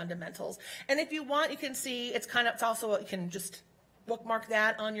Britannica Fundamentals. And if you want, you can see it's also, you can just bookmark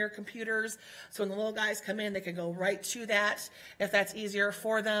that on your computers. So when the little guys come in, they can go right to that if that's easier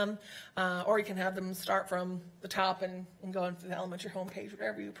for them. Or you can have them start from the top and go into the elementary homepage,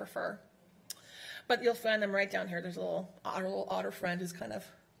 whatever you prefer. But you'll find them right down here. There's a little otter friend who's kind of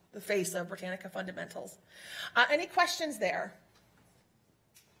the face of Britannica Fundamentals. Any questions there?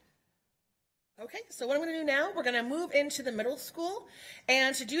 Okay, so what I'm going to do now, we're going to move into the middle school,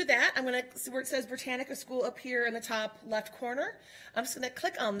 and to do that, I'm going to see where it says Britannica School up here in the top left corner. I'm just going to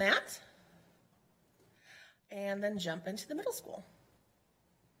click on that, and then jump into the middle school.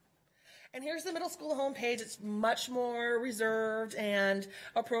 And here's the middle school homepage. It's much more reserved and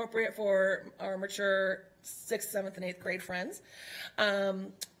appropriate for our mature 6th, 7th, and 8th grade friends.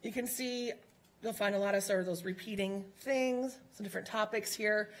 You can see you'll find a lot of sort of those repeating things, some different topics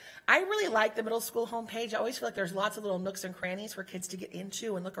here. I really like the middle school homepage. I always feel like there's lots of little nooks and crannies for kids to get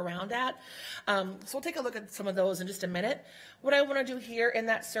into and look around at. So we'll take a look at some of those in just a minute. What I want to do here in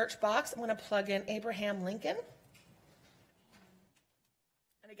that search box, I'm going to plug in Abraham Lincoln.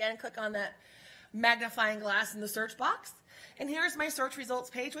 And again, click on that magnifying glass in the search box. And here's my search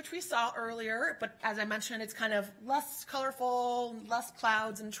results page, which we saw earlier, but as I mentioned, it's kind of less colorful, less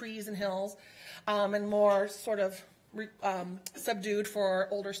clouds and trees and hills, and more sort of subdued for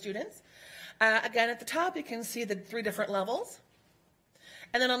older students. Again, at the top, you can see the 3 different levels.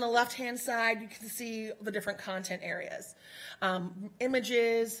 And then on the left-hand side, you can see the different content areas.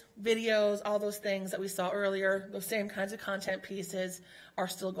 Images, videos, all those things that we saw earlier, those same kinds of content pieces are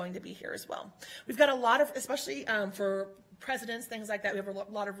still going to be here as well. We've got a lot of, especially for presidents, things like that, we have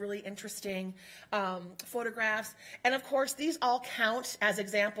a lot of really interesting photographs. And of course, these all count as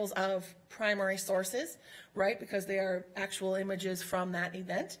examples of primary sources, right? Because they are actual images from that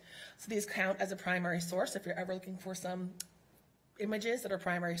event. So these count as a primary source if you're ever looking for some images that are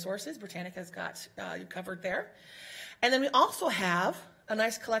primary sources. Britannica's got you covered there. And then we also have a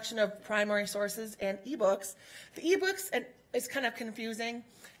nice collection of primary sources and ebooks. The ebooks, and it's kind of confusing,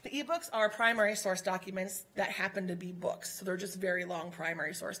 the ebooks are primary source documents that happen to be books. So they're just very long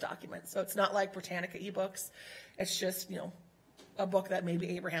primary source documents. So it's not like Britannica ebooks. It's just, you know, a book that maybe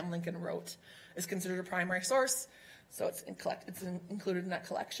Abraham Lincoln wrote. is considered a primary source, so it's included in that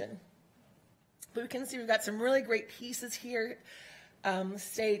collection. But we can see we've got some really great pieces here.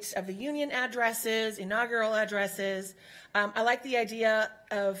 State of the Union addresses, inaugural addresses. I like the idea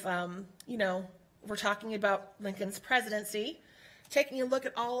of, we're talking about Lincoln's presidency, taking a look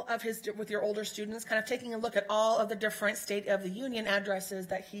at all of his, with your older students, kind of taking a look at all of the different State of the Union addresses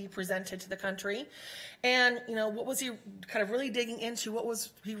that he presented to the country. And, what was he kind of really digging into? What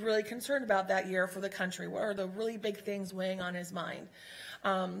was he really concerned about that year for the country? What are the really big things weighing on his mind?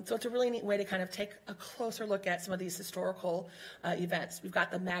 So it's a really neat way to kind of take a closer look at some of these historical events. We've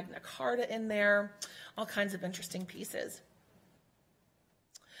got the Magna Carta in there, all kinds of interesting pieces.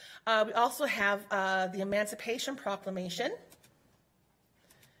 We also have the Emancipation Proclamation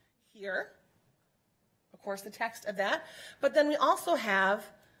here, of course, the text of that. But then we also have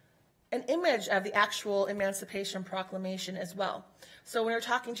an image of the actual Emancipation Proclamation as well. So when you're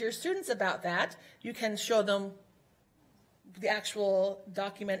talking to your students about that, you can show them the actual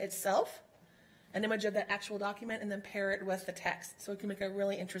document itself, an image of that actual document, and then pair it with the text. So it can make a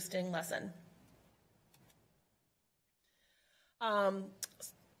really interesting lesson. And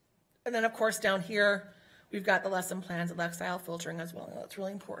then, of course, down here, we've got the lesson plans of exile filtering as well. That's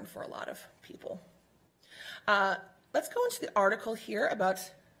really important for a lot of people. Let's go into the article here about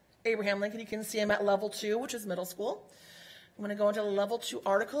Abraham Lincoln. You can see I'm at level 2, which is middle school. I'm going to go into the level 2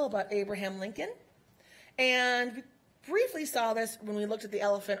 article about Abraham Lincoln. And we briefly saw this when we looked at the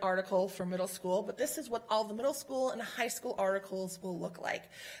elephant article for middle school, but this is what all the middle school and high school articles will look like.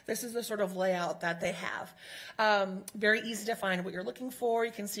 This is the sort of layout that they have. Very easy to find what you're looking for.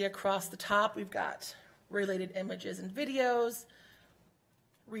 You can see across the top we've got related images and videos,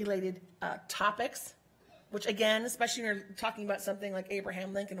 related topics, which again, especially when you're talking about something like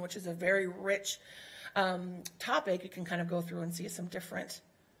Abraham Lincoln, which is a very rich topic, you can kind of go through and see some different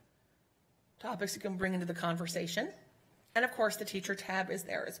topics you can bring into the conversation. And of course, the teacher tab is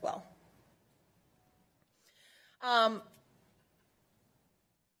there as well.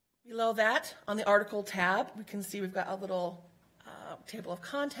 Below that, on the article tab, we can see we've got a little table of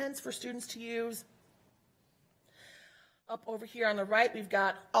contents for students to use. Up over here on the right, we've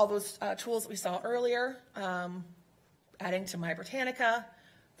got all those tools that we saw earlier, adding to My Britannica,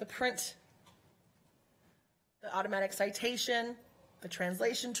 the print, the automatic citation, the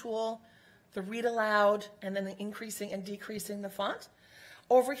translation tool, the read aloud, and then the increasing and decreasing the font.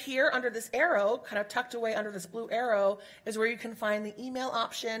 Over here under this arrow, kind of tucked away under this blue arrow, is where you can find the email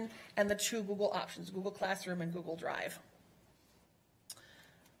option and the 2 Google options, Google Classroom and Google Drive.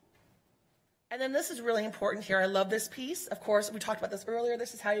 And then this is really important here. I love this piece. Of course, we talked about this earlier.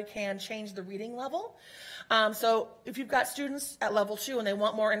 This is how you can change the reading level. So if you've got students at level 2 and they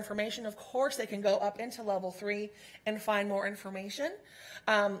want more information, of course they can go up into level 3 and find more information.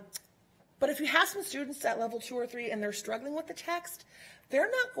 But if you have some students at level 2 or 3 and they're struggling with the text, they're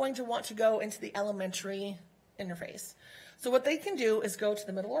not going to want to go into the elementary interface. So what they can do is go to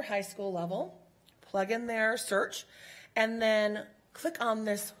the middle or high school level, plug in their search, and then click on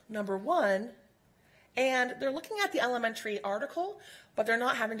this number 1, and they're looking at the elementary article, but they're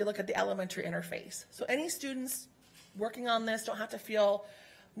not having to look at the elementary interface. So any students working on this don't have to feel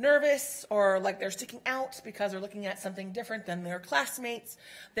nervous or like they're sticking out because they're looking at something different than their classmates.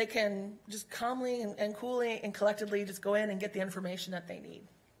 They can just calmly and coolly and collectively just go in and get the information that they need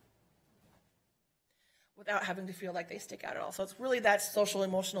without having to feel like they stick out at all. So it's really that social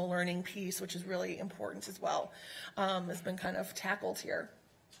emotional learning piece, which is really important as well, has been kind of tackled here.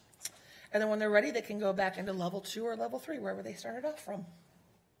 And then when they're ready, they can go back into level 2 or level 3, wherever they started off from.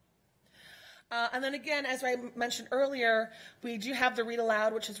 And then again, as I mentioned earlier, we do have the read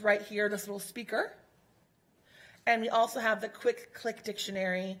aloud, which is right here, this little speaker. And we also have the quick click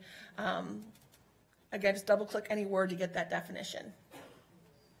dictionary. Again, just double click any word to get that definition.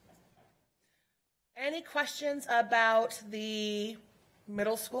 Any questions about the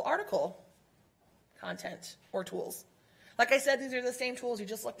middle school article content or tools? Like I said, these are the same tools you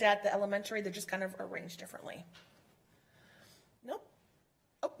just looked at, the elementary, they're just kind of arranged differently. Nope.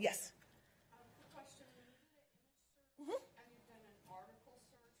 Oh, yes.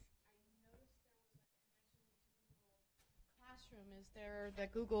 Is there the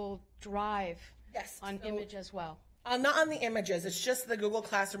Google Drive on image as well? Not on the images. It's just the Google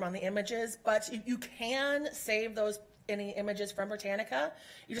Classroom on the images, but you can save those any images from Britannica.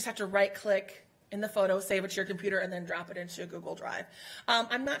 You just have to right-click in the photo, save it to your computer, and then drop it into Google Drive.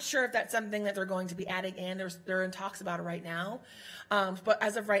 I'm not sure if that's something that they're going to be adding in. They're in talks about it right now. But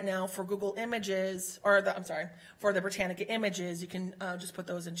as of right now, for Google Images, or for the Britannica images, you can just put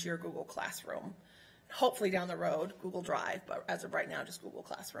those into your Google Classroom. Hopefully down the road, Google Drive, but as of right now, just Google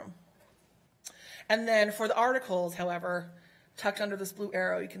Classroom. And then for the articles, however, tucked under this blue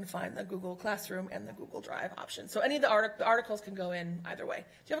arrow, you can find the Google Classroom and the Google Drive option. So any of the articles can go in either way. Do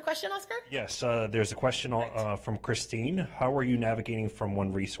you have a question, Oscar? Yes, there's a question from Christine. How are you navigating from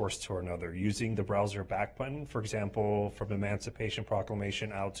one resource to another? Using the browser back button, for example, from Emancipation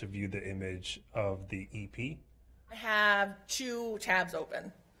Proclamation out to view the image of the EP? I have 2 tabs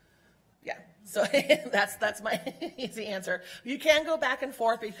open. Yeah, so that's my easy answer. You can go back and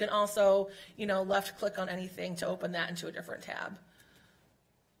forth, but you can also, left click on anything to open that into a different tab.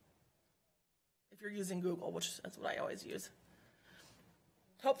 If you're using Google, which is what I always use.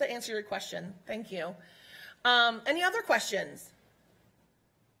 Hope that answered your question. Thank you. Any other questions?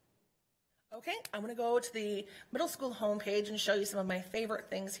 Okay, I'm going to go to the middle school homepage and show you some of my favorite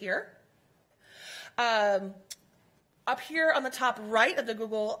things here. Up here on the top right of the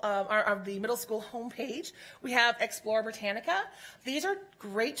Google, of the middle school homepage, we have Explore Britannica. These are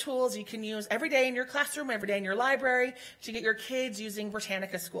great tools you can use every day in your classroom, every day in your library to get your kids using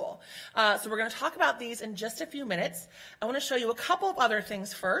Britannica School. So we're going to talk about these in just a few minutes. I want to show you a couple of other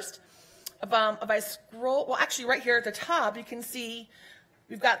things first. If I scroll, well, actually right here at the top, you can see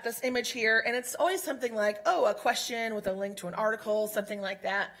we've got this image here, and it's always something like, oh, a question with a link to an article, something like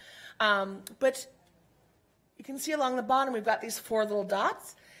that. But you can see along the bottom, we've got these 4 little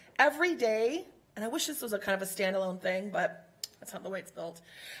dots. Every day, and I wish this was a kind of a standalone thing, but that's not the way it's built.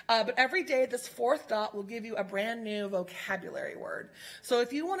 But every day, this 4th dot will give you a brand new vocabulary word. So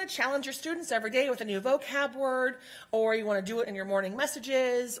if you want to challenge your students every day with a new vocab word, or you want to do it in your morning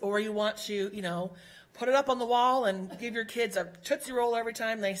messages, or you want to, put it up on the wall and give your kids a Tootsie Roll every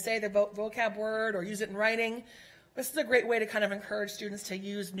time they say the vocab word or use it in writing, this is a great way to kind of encourage students to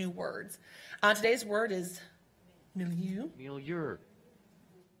use new words. Today's word is milieu. Milieu.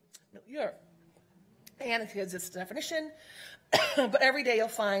 Milieu. And it gives its definition. But every day you'll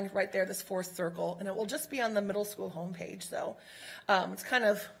find right there this 4th circle, and it will just be on the middle school homepage. So it's kind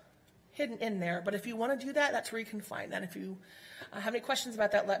of hidden in there. But if you want to do that, that's where you can find that. If you have any questions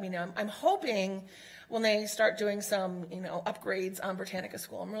about that, let me know. I'm hoping when they start doing some, upgrades on Britannica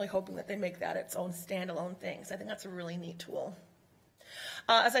School, I'm really hoping that they make that its own standalone thing. So I think that's a really neat tool.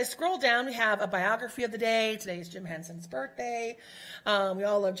 As I scroll down, we have a biography of the day. Today is Jim Henson's birthday. We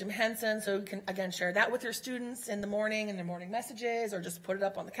all love Jim Henson, so you can, again, share that with your students in the morning, in their morning messages, or just put it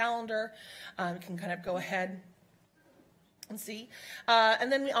up on the calendar. You can kind of go ahead and see. And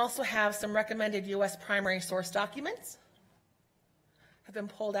then we also have some recommended U.S. primary source documents have been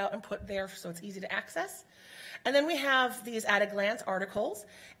pulled out and put there so it's easy to access. And then we have these at a glance articles.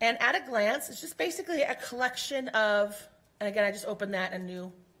 And at a glance is just basically a collection of, and again, I just opened that in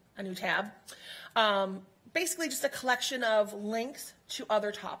a new tab. Basically just a collection of links to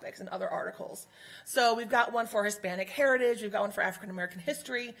other topics and other articles. So we've got one for Hispanic heritage, we've got one for African American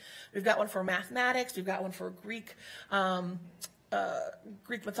history, we've got one for mathematics, we've got one for Greek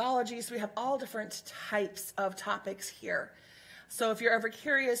mythology. So we have all different types of topics here. So if you're ever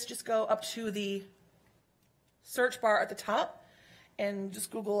curious, just go up to the search bar at the top and just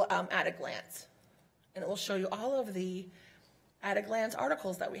Google at a glance. And it will show you all of the at a glance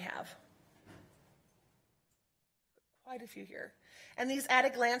articles that we have. Quite a few here. And these at a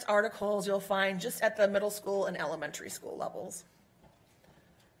glance articles you'll find just at the middle school and elementary school levels.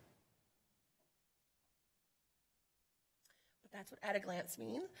 But that's what at a glance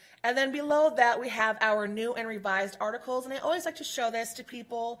means. And then below that we have our new and revised articles. And I always like to show this to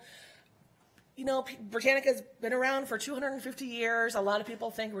people. Britannica's been around for 250 years. A lot of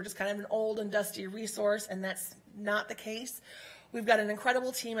people think we're just kind of an old and dusty resource, and that's not the case. We've got an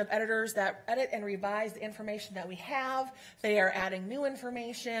incredible team of editors that edit and revise the information that we have. They are adding new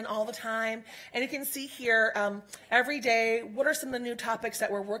information all the time. And you can see here every day, what are some of the new topics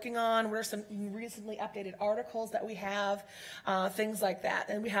that we're working on? What are some recently updated articles that we have? Things like that.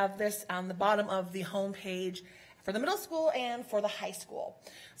 And we have this on the bottom of the homepage for the middle school and for the high school.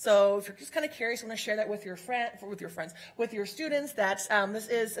 So if you're just kind of curious, I'm going to share that with your with your students, that this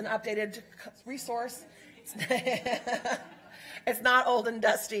is an updated resource. It's not old and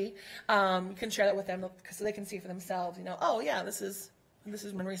dusty. You can share that with them so they can see for themselves, oh yeah, this has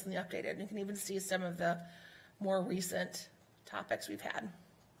been recently updated. And you can even see some of the more recent topics we've had.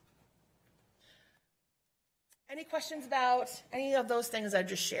 Any questions about any of those things I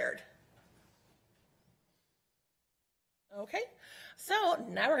just shared? Okay, so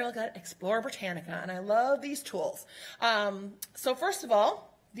now we're going to look at Explore Britannica, and I love these tools. So first of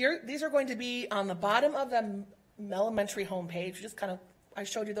all, these are going to be on the bottom of the elementary homepage. I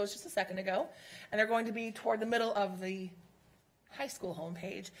showed you those just a second ago, and they're going to be toward the middle of the high school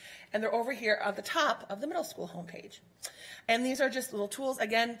homepage, and they're over here at the top of the middle school homepage. And these are just little tools,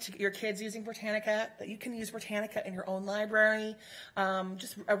 again, to get your kids using Britannica, that you can use Britannica in your own library.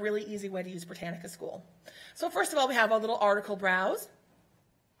 Just a really easy way to use Britannica School. So first of all, we have a little article browse.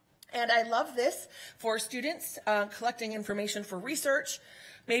 And I love this for students collecting information for research.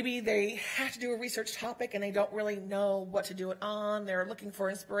 Maybe they have to do a research topic and they don't really know what to do it on. They're looking for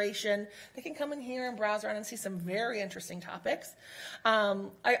inspiration. They can come in here and browse around and see some very interesting topics.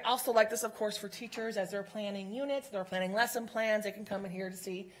 I also like this, of course, for teachers as they're planning units, they're planning lesson plans. They can come in here to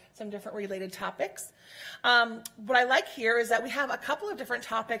see some different related topics. What I like here is that we have a couple of different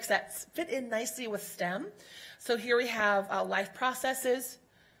topics that fit in nicely with STEM. So here we have life processes,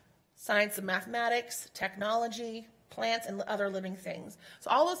 science and mathematics, technology, plants, and other living things. So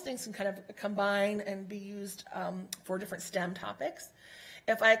all those things can kind of combine and be used for different STEM topics.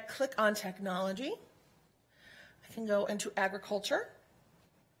 If I click on technology, I can go into agriculture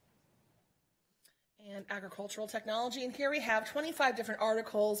and agricultural technology. And here we have 25 different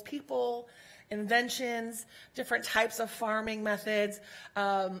articles, people, inventions, different types of farming methods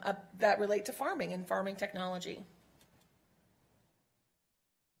that relate to farming and farming technology.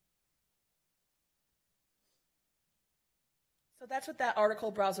 So that's what that article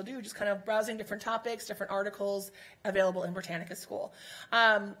browse will do, just kind of browsing different topics, different articles available in Britannica School.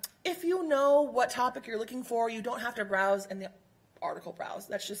 If you know what topic you're looking for, you don't have to browse in the article browse.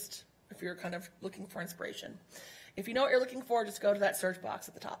 That's just if you're kind of looking for inspiration. If you know what you're looking for, just go to that search box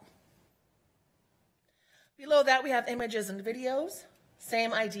at the top. Below that, we have images and videos.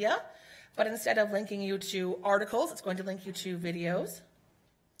 Same idea, but instead of linking you to articles, it's going to link you to videos.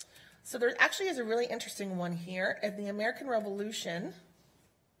 So there actually is a really interesting one here. In the American Revolution,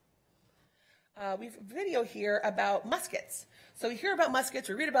 we have a video here about muskets. So we hear about muskets,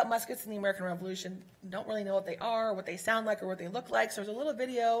 we read about muskets in the American Revolution, don't really know what they are, what they sound like, or what they look like. So there's a little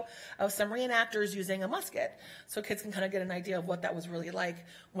video of some reenactors using a musket, so kids can kind of get an idea of what that was really like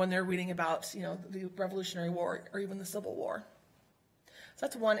when they're reading about, you know, the Revolutionary War or even the Civil War. So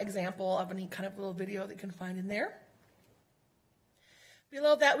that's one example of any kind of little video that you can find in there.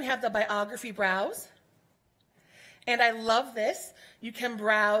 Below that, we have the biography browse. And I love this. You can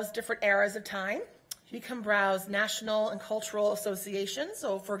browse different eras of time. You can browse national and cultural associations.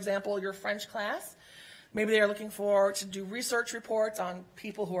 So, for example, your French class, maybe they're looking to do research reports on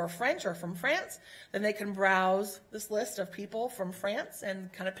people who are French or from France. Then they can browse this list of people from France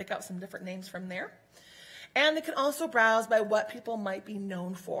and kind of pick out some different names from there. And they can also browse by what people might be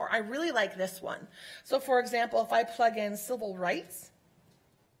known for. I really like this one. So, for example, if I plug in civil rights,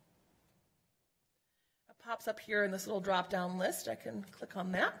 pops up here in this little drop-down list. I can click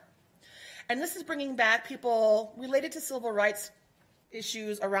on that. And this is bringing back people related to civil rights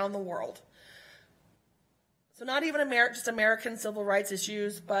issues around the world. So not even just American civil rights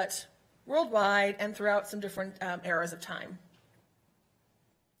issues, but worldwide and throughout some different eras of time.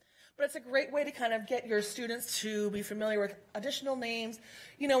 But it's a great way to kind of get your students to be familiar with additional names.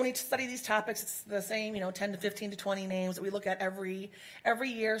 You know, when you study these topics, it's the same, 10 to 15 to 20 names that we look at every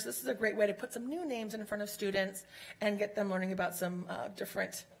year. So this is a great way to put some new names in front of students and get them learning about some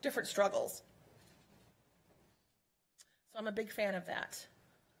different struggles. So I'm a big fan of that.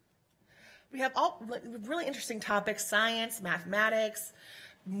 We have all really interesting topics: science, mathematics,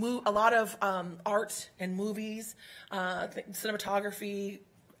 a lot of art and movies, cinematography,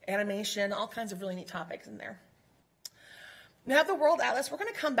 animation, all kinds of really neat topics in there. We have the World Atlas. We're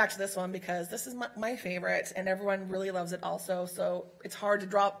going to come back to this one because this is my favorite and everyone really loves it also, so it's hard to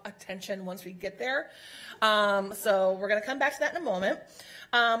draw attention once we get there. So we're going to come back to that in a moment.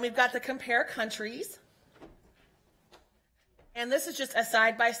 We've got the compare countries. And this is just a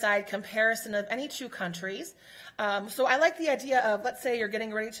side-by-side comparison of any two countries. So I like the idea of, let's say you're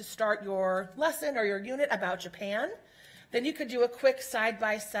getting ready to start your lesson or your unit about Japan. Then you could do a quick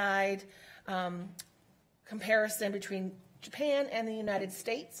side-by-side comparison between Japan and the United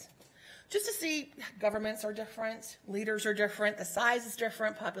States, just to see governments are different, leaders are different, the size is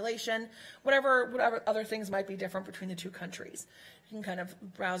different, population, whatever other things might be different between the two countries. You can kind of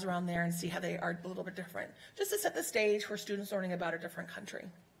browse around there and see how they are a little bit different, just to set the stage for students learning about a different country.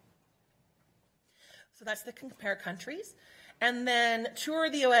 So that's the compare countries. And then Tour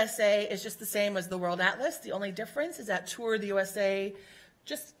the USA is just the same as the World Atlas. The only difference is that Tour the USA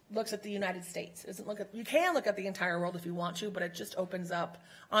just looks at the United States. You can look at the entire world if you want to, but it just opens up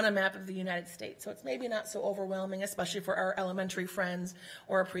on a map of the United States. So it's maybe not so overwhelming, especially for our elementary friends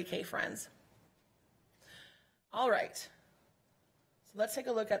or our pre-K friends. All right. So let's take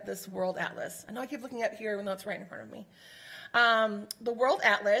a look at this World Atlas. I know I keep looking at here even though it's right in front of me. The World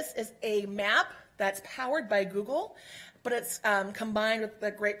Atlas is a map that's powered by Google, but it's combined with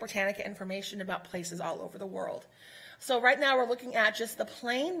the great Britannica information about places all over the world. So right now we're looking at just the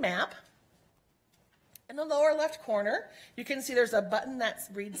plain map. In the lower left corner, you can see there's a button that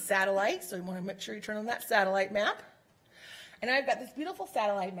reads satellite, so you want to make sure you turn on that satellite map. And I've got this beautiful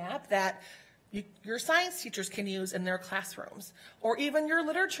satellite map that your science teachers can use in their classrooms, or even your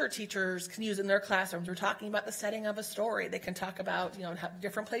literature teachers can use in their classrooms. We're talking about the setting of a story. They can talk about,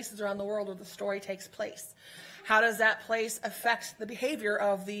 different places around the world where the story takes place. How does that place affect the behavior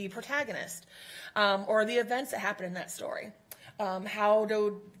of the protagonist, or the events that happen in that story? How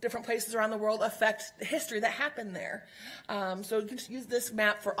do different places around the world affect the history that happened there? So you can use this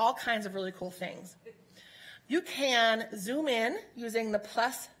map for all kinds of really cool things. You can zoom in using the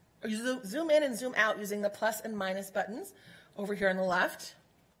plus, or zoom in and zoom out using the plus and minus buttons over here on the left.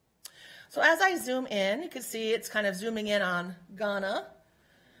 So as I zoom in, you can see it's kind of zooming in on Ghana,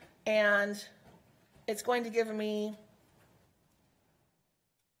 and it's going to give me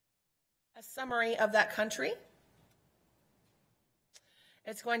a summary of that country.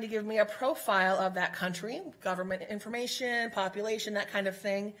 It's going to give me a profile of that country, government information, population, that kind of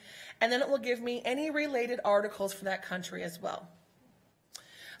thing. And then it will give me any related articles for that country as well.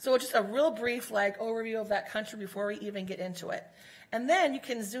 So just a real brief overview of that country before we even get into it. And then you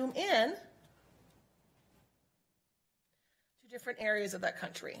can zoom in to different areas of that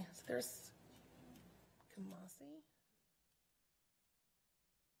country. So there's Kumasi.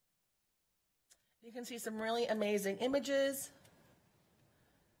 You can see some really amazing images.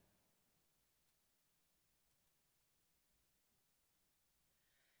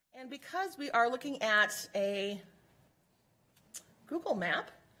 And because we are looking at a Google map,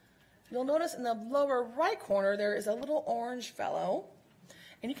 you'll notice in the lower right corner there is a little orange fellow,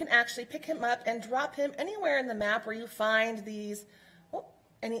 and you can actually pick him up and drop him anywhere in the map where you find these,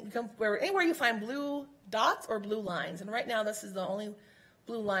 anywhere you find blue dots or blue lines. And right now this is the only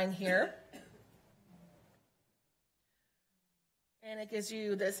blue line here. And it gives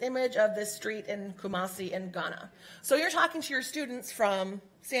you this image of this street in Kumasi in Ghana. So you're talking to your students from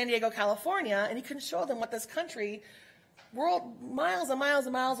San Diego, California, and you can show them what this country, miles and miles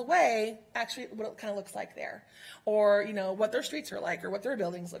and miles away, actually what it kind of looks like there. Or, what their streets are like, or what their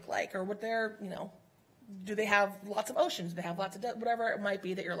buildings look like, or what their, do they have lots of oceans? Do they have lots of, whatever it might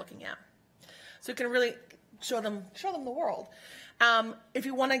be that you're looking at. So you can really show them the world. If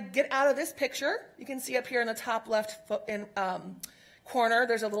you want to get out of this picture, you can see up here in the top left corner,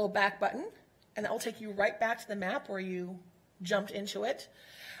 there's a little back button, and that will take you right back to the map where you jumped into it,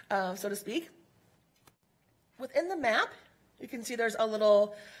 so to speak. Within the map, you can see there's a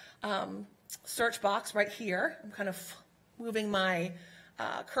little search box right here. I'm kind of moving my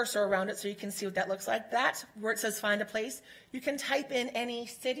cursor around it so you can see what that looks like. That's where it says find a place. You can type in any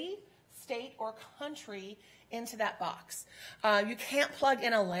city, state, or country into that box. You can't plug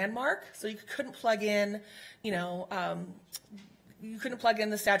in a landmark, so you couldn't plug in, you couldn't plug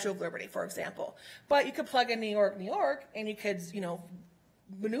in the Statue of Liberty, for example. But you could plug in New York, New York, and you could,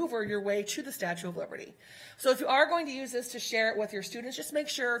 maneuver your way to the Statue of Liberty. So if you are going to use this to share it with your students, just make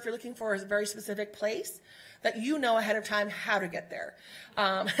sure if you're looking for a very specific place that you know ahead of time how to get there.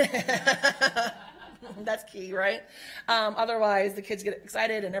 That's key, right? Otherwise, the kids get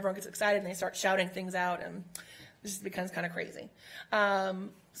excited and everyone gets excited and they start shouting things out, and this just becomes kind of crazy.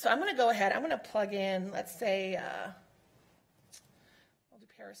 So I'm going to go ahead. I'm going to plug in, let's say, I'll do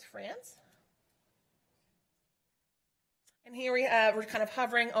Paris, France. And here we're kind of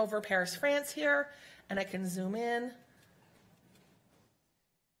hovering over Paris, France here, and I can zoom in.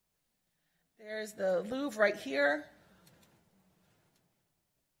 There's the Louvre right here.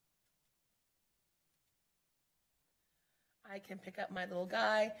 I can pick up my little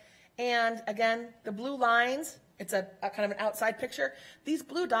guy. And again, the blue lines, it's a kind of an outside picture. These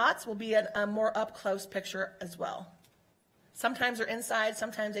blue dots will be a more up-close picture as well. Sometimes they're inside,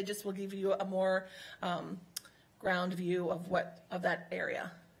 sometimes they just will give you a more ground view of that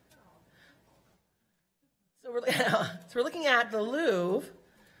area. So we're looking at the Louvre,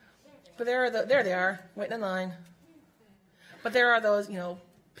 but there they are, waiting in line. But there are those,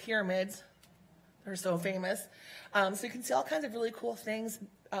 pyramids. They're so famous. So you can see all kinds of really cool things.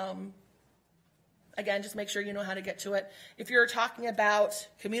 Again, just make sure you know how to get to it. If you're talking about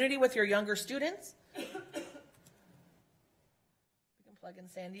community with your younger students, you can plug in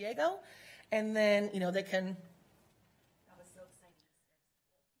San Diego, and then, they can. That was so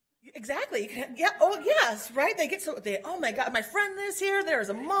exciting. Exactly. Yeah. Oh, yes. Right. Oh my God, my friend lives here. There's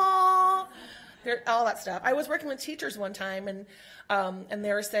a mall. all that stuff. I was working with teachers one time, and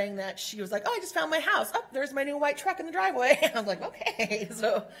they were saying that she was like, "Oh, I just found my house. Oh, there's my new white truck in the driveway." And I was like, "Okay."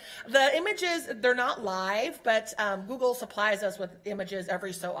 So the images, they're not live, but Google supplies us with images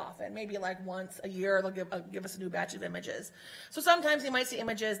every so often. Maybe like once a year, they'll give us a new batch of images. So sometimes you might see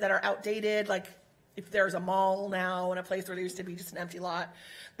images that are outdated, like if there's a mall now in a place where there used to be just an empty lot.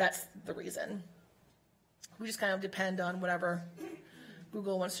 That's the reason. We just kind of depend on whatever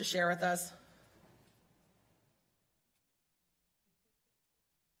Google wants to share with us.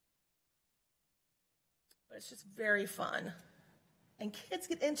 But it's just very fun. And kids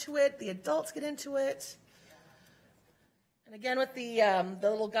get into it, the adults get into it. And again, with the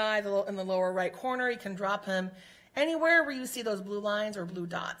little guy in the lower right corner, you can drop him anywhere where you see those blue lines or blue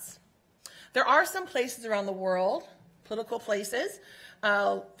dots. There are some places around the world, political places,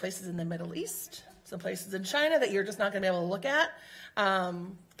 places in the Middle East, some places in China that you're just not going to be able to look at.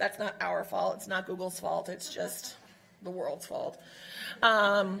 That's not our fault. It's not Google's fault. It's just the world's fault.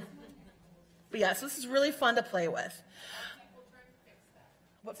 But yeah, so this is really fun to play with.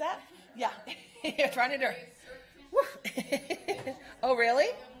 What's that? Yeah. You're trying to do. Oh, really?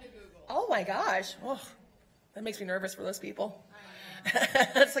 Oh my gosh. Oh, that makes me nervous for those people.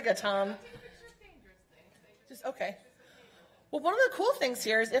 That's like a Tom. Just okay. Well, one of the cool things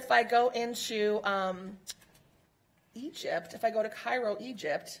here is if I go into Egypt, if I go to Cairo,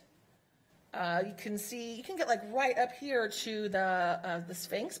 Egypt, you can get like right up here to the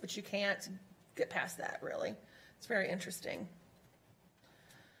Sphinx, but you can't get past that really. It's very interesting.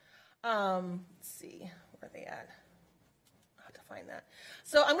 Let's see, where are they at? I'll have to find that.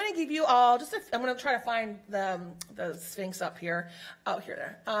 So I'm going to give you all I'm going to try to find the Sphinx up here. Oh, here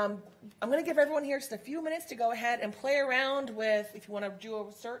there. I'm going to give everyone here just a few minutes to go ahead and play around with, if you want to do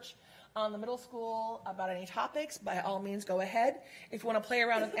a search on the middle school about any topics, by all means go ahead. If you want to play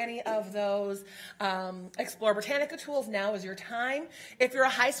around with any of those Explore Britannica tools, now is your time. If you're a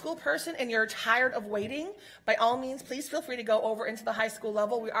high school person and you're tired of waiting, by all means, please feel free to go over into the high school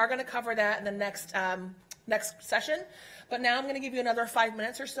level. We are going to cover that in the next session. But now I'm going to give you another 5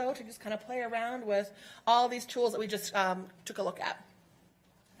 minutes or so to just kind of play around with all these tools that we just took a look at.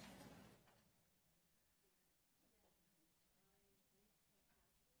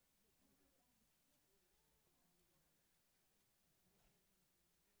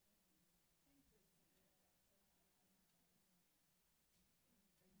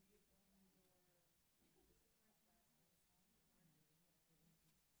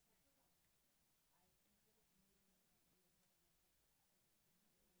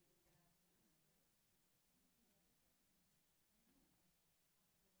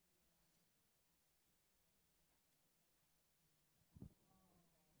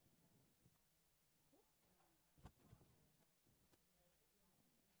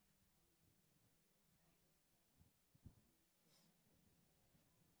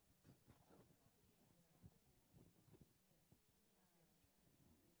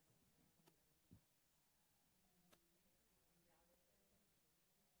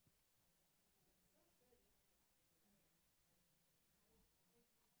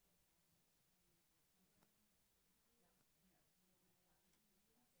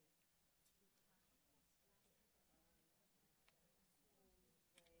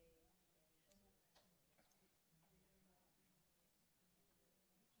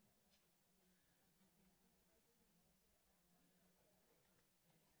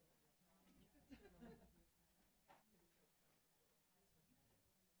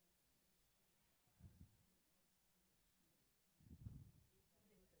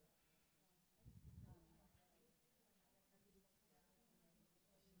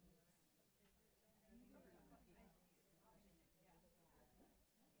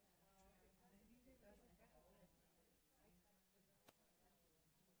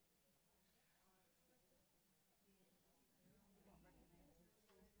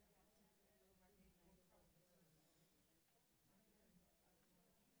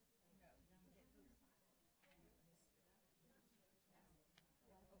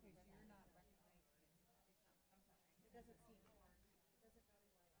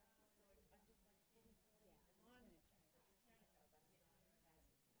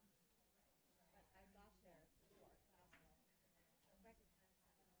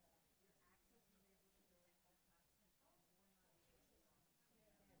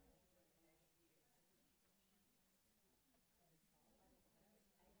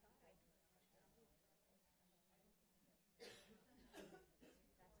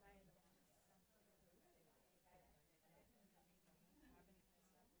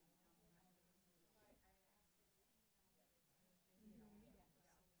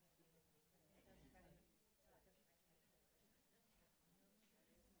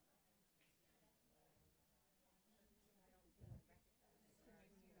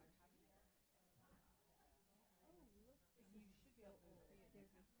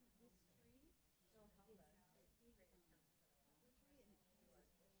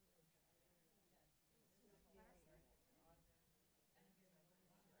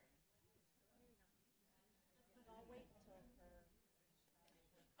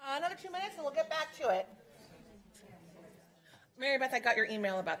 Another 2 minutes and we'll get back to it. Mary Beth, I got your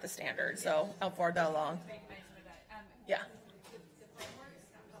email about the standard, so I'll forward that along. Yeah.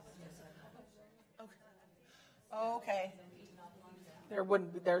 Okay.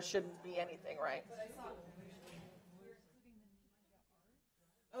 There shouldn't be anything, right?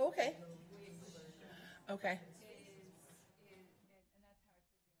 Okay. Okay.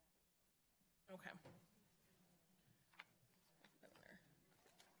 Okay.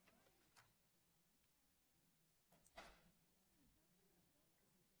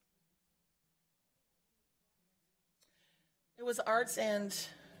 It was arts and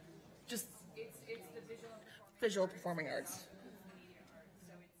just It's the visual performing arts. media art.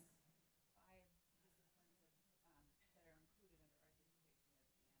 So it's 5 disciplines that are included under arts education.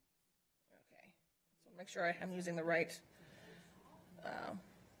 Okay. So make sure I'm using the right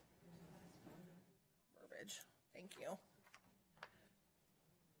verbiage. Thank you.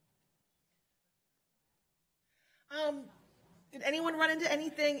 Did anyone run into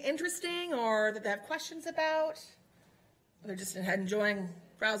anything interesting or that they have questions about? They're just enjoying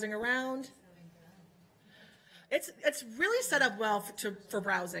browsing around. It's really set up well for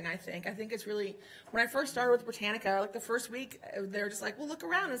browsing, I think. I think it's really, when I first started with Britannica, like the first week, they were just like, well, look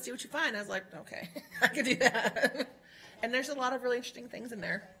around and see what you find. I was like, okay, I can do that. And there's a lot of really interesting things in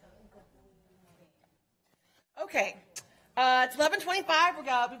there. Okay, it's 11:25. We've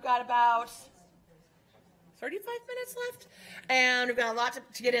got about 35 minutes left, and we've got a lot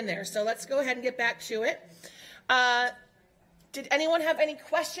to get in there. So let's go ahead and get back to it. Did anyone have any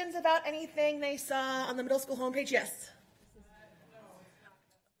questions about anything they saw on the middle school homepage? Yes.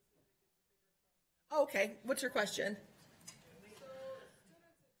 Oh, okay. What's your question?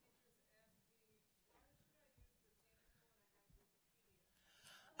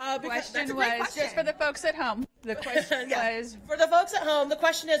 The question was, just for the folks at home, the question was... For the folks at home, the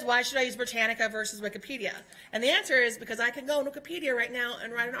question is, why should I use Britannica versus Wikipedia? And the answer is because I can go on Wikipedia right now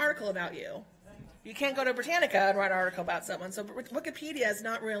and write an article about you. You can't go to Britannica and write an article about someone. So Wikipedia is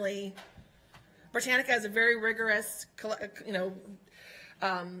not really... Britannica is a very rigorous,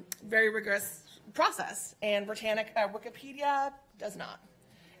 very rigorous process, and Wikipedia does not.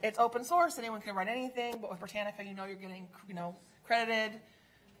 It's open source; anyone can write anything. But with Britannica, you're getting, credited,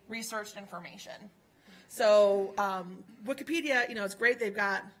 researched information. So Wikipedia, it's great.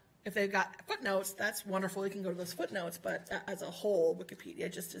 If they've got footnotes, that's wonderful. You can go to those footnotes. But as a whole,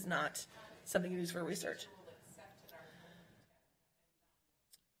 Wikipedia just is not something you use for research.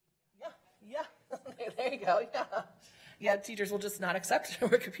 Yeah. There you go. Yeah, teachers will just not accept a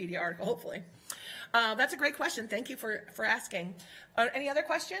Wikipedia article, hopefully. That's a great question. Thank you for asking. Any other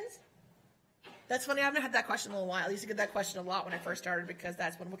questions? That's funny. I haven't had that question in a little while. I used to get that question a lot when I first started because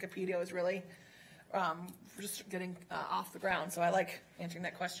that's when Wikipedia was really just getting off the ground. So I like answering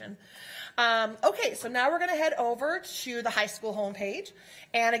that question. Okay, so now we're going to head over to the high school homepage.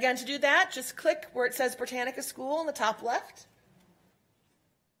 And again, to do that, just click where it says Britannica School in the top left.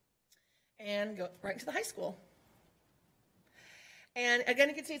 And go right into the high school. And again,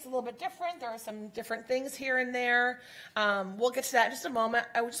 you can see it's a little bit different. There are some different things here and there. We'll get to that in just a moment.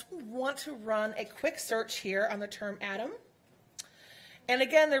 I just want to run a quick search here on the term atom. And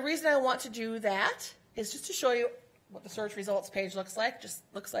again, the reason I want to do that is just to show you what the search results page looks like. Just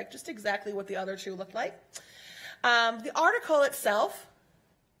looks like just exactly what the other two look like. The article itself,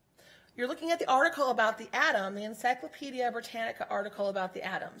 you're looking at the article about the atom, the Encyclopedia Britannica article about the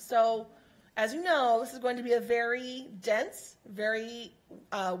atom. So, as you know, this is going to be a very dense, very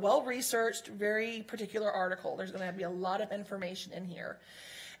well-researched, very particular article. There's going to be a lot of information in here.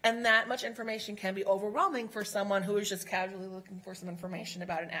 And that much information can be overwhelming for someone who is just casually looking for some information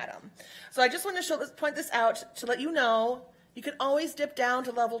about an atom. So I just want to point this out to let you know you can always dip down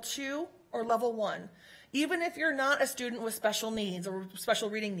to level 2 or level 1. Even if you're not a student with special needs or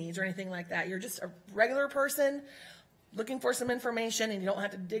special reading needs or anything like that, you're just a regular person looking for some information, and you don't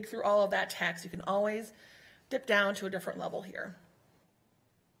have to dig through all of that text. You can always dip down to a different level here.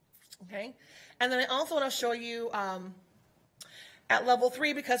 Okay? And then I also want to show you at level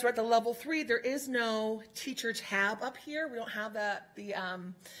 3, because we're at the level 3, there is no teacher tab up here. We don't have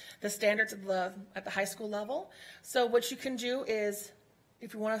the standards at the high school level. So what you can do is,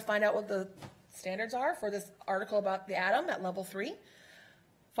 if you want to find out what the standards are for this article about the atom at level 3,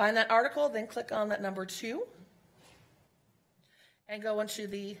 find that article, then click on that number 2. And go into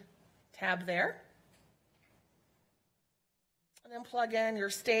the tab there. And then plug in your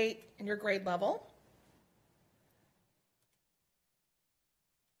state and your grade level.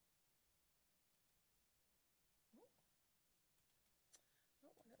 Oh,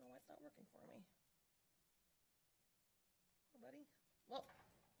 I don't know why it's not working for me. Oh, buddy. Well,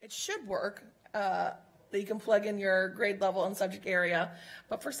 It should work, that you can plug in your grade level and subject area,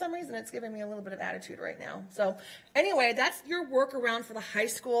 but for some reason it's giving me a little bit of attitude right now. So anyway, that's your workaround for the high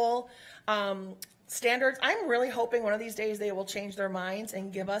school standards. I'm really hoping one of these days they will change their minds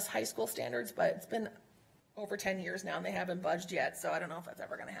and give us high school standards, but it's been over 10 years now and they haven't budged yet, so I don't know if that's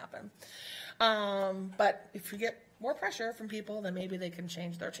ever going to happen. But if you get more pressure from people, then maybe they can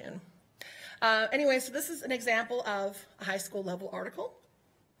change their tune. Anyway, so this is an example of a high school level article.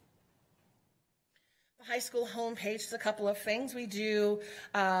 The high school homepage is a couple of things. We do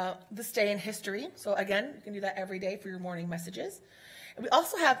this day in history. So again, you can do that every day for your morning messages. And we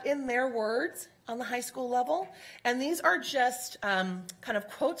also have in their words on the high school level. And these are just kind of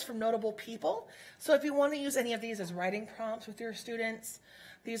quotes from notable people. So if you want to use any of these as writing prompts with your students,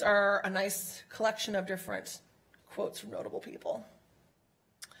 these are a nice collection of different quotes from notable people.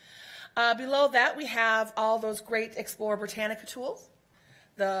 Below that, we have all those great Explore Britannica tools.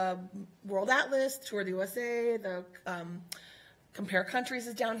 The World Atlas, Tour the USA, the Compare Countries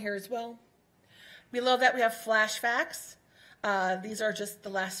is down here as well. Below that, we have Flash Facts. These are just the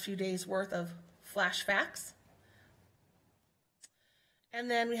last few days worth of Flash Facts. And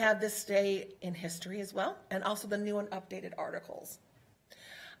then we have this day in history as well, and also the new and updated articles.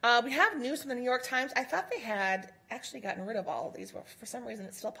 We have news from the New York Times. I thought they had actually gotten rid of all of these, but for some reason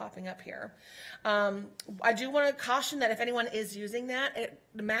it's still popping up here. I do want to caution that if anyone is using that,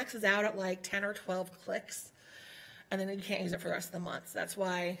 the max is out at like 10 or 12 clicks, and then you can't use it for the rest of the month. So that's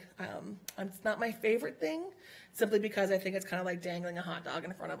why it's not my favorite thing, simply because I think it's kind of like dangling a hot dog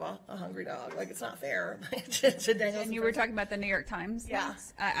in front of a hungry dog. Like, it's not fair to dangle. And you were talking about the New York Times Yeah.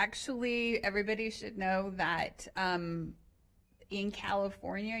 links. Actually, everybody should know that in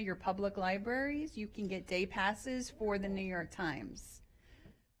California, your public libraries, you can get day passes for the New York Times.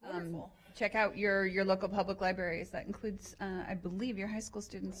 Check out your local public libraries. That includes, I believe, your high school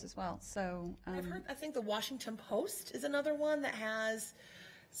students as well. So I think the Washington Post is another one that has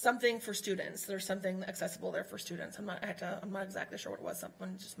something for students. There's something accessible there for students. I'm not exactly sure what it was.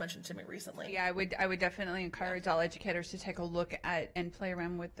 Someone just mentioned to me recently. Yeah, I would definitely encourage all educators to take a look at and play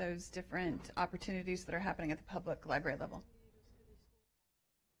around with those different opportunities that are happening at the public library level.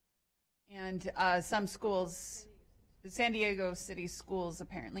 And some schools, the San Diego City schools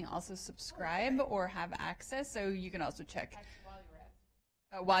apparently also subscribe or have access, so you can also check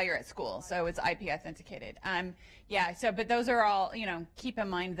while you're at school. So it's IP authenticated. Yeah. So, but those are all, keep in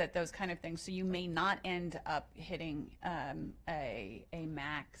mind that those kind of things. So you may not end up hitting a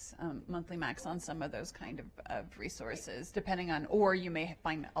max, monthly max on some of those kind of resources, depending on, or you may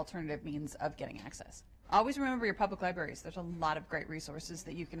find alternative means of getting access. Always remember your public libraries. There's a lot of great resources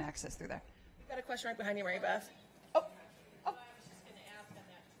that you can access through there. We've got a question right behind you, Mary Beth. Oh. I was just going to ask on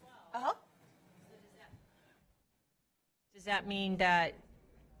that 12. Uh-huh. Does that mean that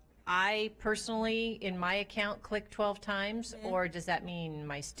I personally, in my account, click 12 times, or does that mean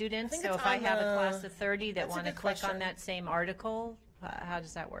my students? So if I have a class of 30 that want to click on that same article, how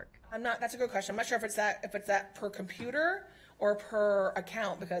does that work? That's a good question. I'm not sure if it's that per computer or per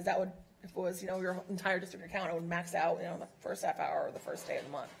account, because that would, if it was, your entire district account, it would max out, the first half hour or the first day of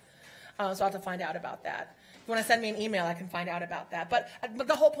the month. So I'll have to find out about that. If you want to send me an email, I can find out about that. But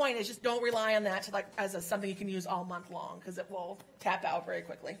the whole point is just don't rely on that as something you can use all month long, because it will tap out very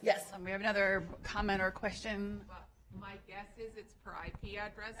quickly. Yes. We have another comment or question. My guess is it's per IP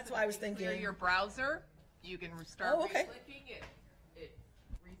address. That's what I was thinking. Clear your browser, you can start re-clicking it. It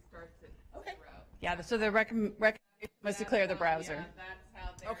restarts it. Okay. Yeah. So the recommendation was to clear the browser. Yeah, that's how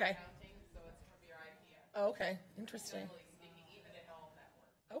they're counting. So it's from your IP address. Oh, okay. Interesting. Generally speaking, even in all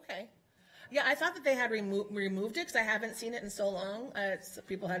networks. Okay. Yeah, I thought that they had removed it because I haven't seen it in so long.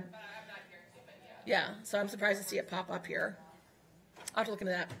 People had. But I'm not guaranteed, but yeah. Yeah, so I'm surprised to see it pop up here. I'll have to look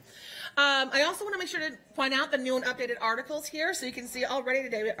into that. I also want to make sure to point out the new and updated articles here, so you can see already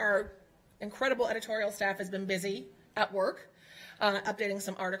today our incredible editorial staff has been busy at work updating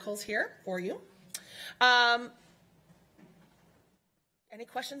some articles here for you. Any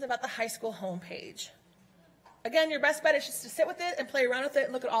questions about the high school homepage? Again, your best bet is just to sit with it and play around with it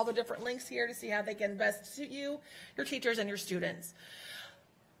and look at all the different links here to see how they can best suit you, your teachers, and your students.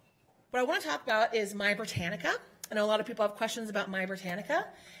 What I want to talk about is My Britannica. I know a lot of people have questions about My Britannica,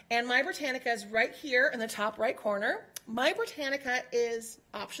 and My Britannica is right here in the top right corner. My Britannica is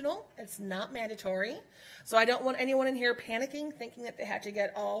optional. It's not mandatory. So I don't want anyone in here panicking, thinking that they had to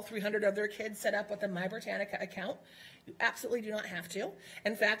get all 300 of their kids set up with a My Britannica account. You absolutely do not have to.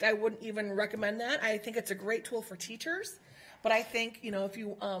 In fact, I wouldn't even recommend that. I think it's a great tool for teachers. But I think, if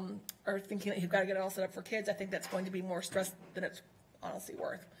you are thinking that you've got to get it all set up for kids, I think that's going to be more stress than it's honestly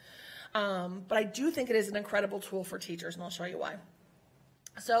worth. But I do think it is an incredible tool for teachers, and I'll show you why.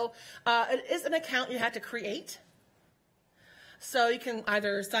 So it is an account you have to create. So you can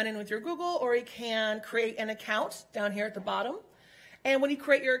either sign in with your Google, or you can create an account down here at the bottom. And when you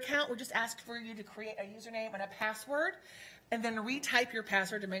create your account, we just ask for you to create a username and a password, and then retype your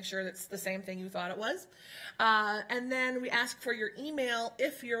password to make sure that's the same thing you thought it was. And then we ask for your email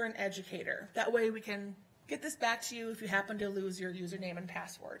if you're an educator. That way we can get this back to you if you happen to lose your username and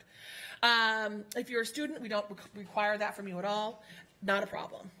password. If you're a student, we don't require that from you at all. Not a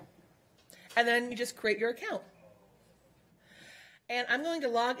problem. And then you just create your account. And I'm going to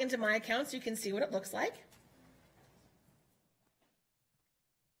log into my account so you can see what it looks like.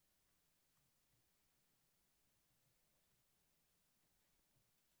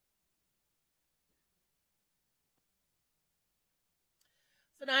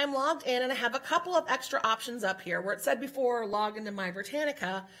 So now I'm logged in, and I have a couple of extra options up here. Where it said before, log into my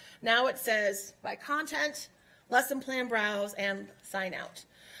Britannica, now it says by content, lesson plan browse, and sign out.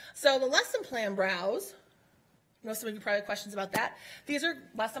 So the lesson plan browse, most of you probably have questions about that. These are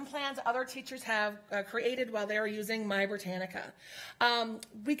lesson plans other teachers have created while they were using My Britannica.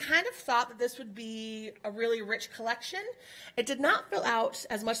 We kind of thought that this would be a really rich collection. It did not fill out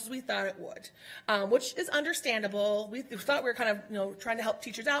as much as we thought it would, which is understandable. We thought we were kind of trying to help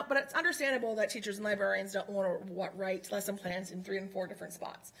teachers out, but it's understandable that teachers and librarians don't want to write lesson plans in 3 and 4 different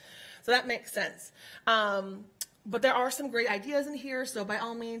spots. So that makes sense. But there are some great ideas in here, so by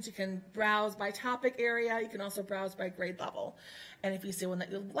all means you can browse by topic area. You can also browse by grade level. And if you see one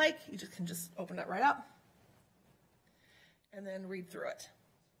that you like, you can just open it right up and then read through it.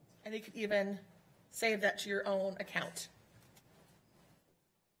 And you can even save that to your own account.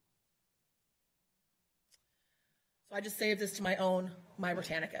 So I just saved this to my own My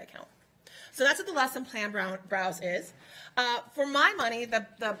Britannica account. So that's what the lesson plan browse is. For my money,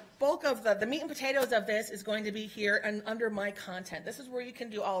 the bulk of the meat and potatoes of this is going to be here and under my content. This is where you can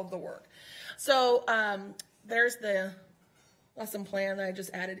do all of the work. So there's the lesson plan that I just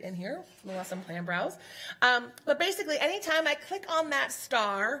added in here, the lesson plan browse. But basically, anytime I click on that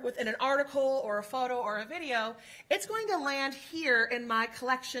star within an article or a photo or a video, it's going to land here in my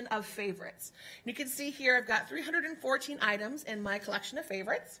collection of favorites. You can see here I've got 314 items in my collection of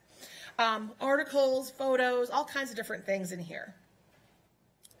favorites. Articles, photos, all kinds of different things in here.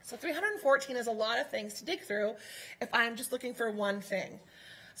 So 314 is a lot of things to dig through if I'm just looking for one thing.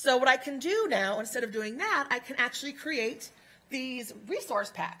 So what I can do now, instead of doing that, I can actually create these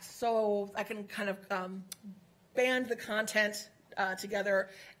resource packs. So I can kind of band the content together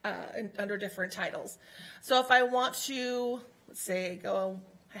under different titles. So if I want to, let's say,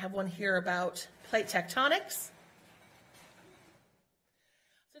 I have one here about plate tectonics.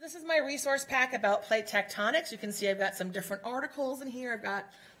 This is my resource pack about plate tectonics. You can see I've got some different articles in here. I've got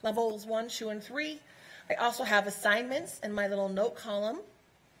levels 1, 2, and 3. I also have assignments in my little note column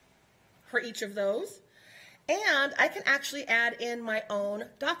for each of those. And I can actually add in my own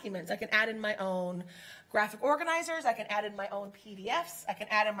documents. I can add in my own graphic organizers. I can add in my own PDFs. I can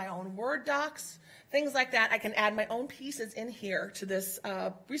add in my own Word docs, things like that. I can add my own pieces in here to this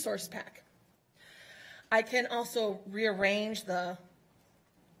resource pack. I can also rearrange the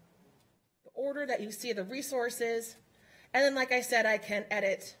order that you see the resources, and then like I said, I can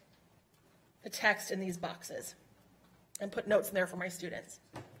edit the text in these boxes and put notes in there for my students.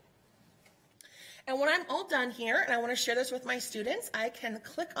 And when I'm all done here and I want to share this with my students, I can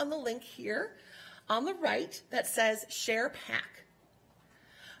click on the link here on the right that says Share Pack.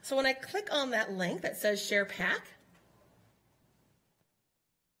 So when I click on that link that says Share Pack,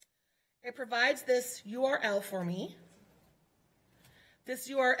 it provides this URL for me. This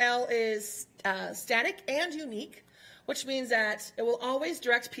URL is static and unique, which means that it will always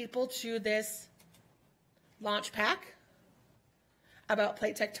direct people to this launch pack about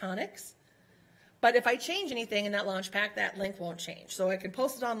plate tectonics. But if I change anything in that launch pack, that link won't change. So I can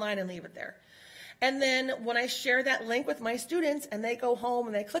post it online and leave it there. And then when I share that link with my students and they go home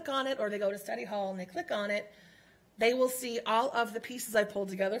and they click on it, or they go to study hall and they click on it, they will see all of the pieces I pulled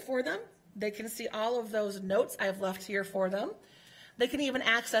together for them. They can see all of those notes I've left here for them. They can even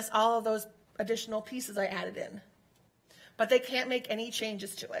access all of those additional pieces I added in, but they can't make any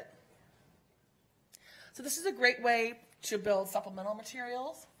changes to it. So this is a great way to build supplemental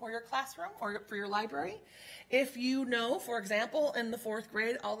materials for your classroom or for your library. If you know, for example, in the 4th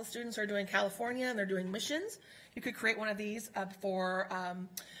grade, all the students are doing California and they're doing missions, you could create one of these for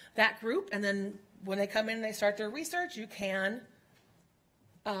that group, and then when they come in and they start their research, you can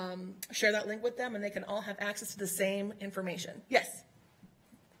share that link with them and they can all have access to the same information. Yes?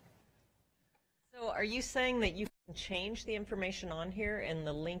 So are you saying that you change the information on here and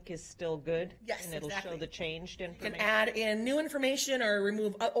the link is still good? Yes, and it'll exactly. show the changed You information? can add in new information or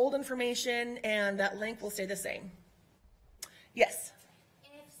remove old information, and that link will stay the same. Yes?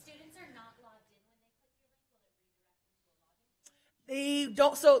 If students are not logged in when they click your link, will it redirect them to a login? They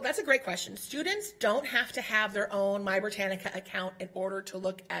don't, so that's a great question. Students don't have to have their own My Britannica account in order to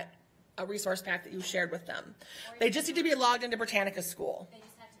look at a resource pack that you shared with them. They just need to be logged into Britannica School. They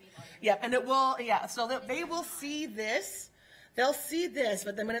just have to be logged in. Yep, and it will, yeah, so they will see this. They'll see this,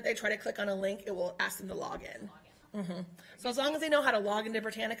 but the minute they try to click on a link, it will ask them to log in. So as long as they know how to log into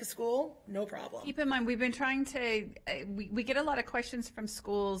Britannica School, no problem. Keep in mind, we've been trying to, we get a lot of questions from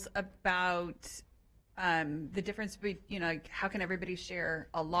schools about the difference between, like, how can everybody share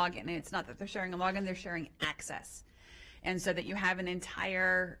a login? And it's not that they're sharing a login, they're sharing access. And so that you have an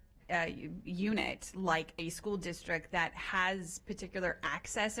entire unit like a school district that has particular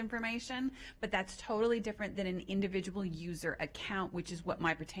access information, but that's totally different than an individual user account, which is what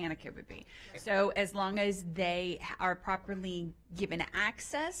My Britannica would be. So as long as they are properly given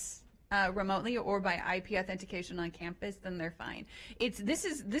access remotely or by IP authentication on campus, then they're fine. This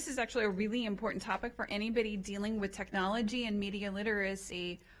is actually a really important topic for anybody dealing with technology and media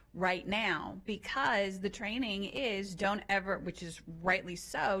literacy right now, because the training is don't ever, which is rightly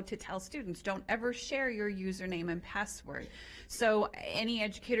so, to tell students don't ever share your username and password. So any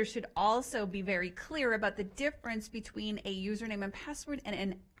educator should also be very clear about the difference between a username and password and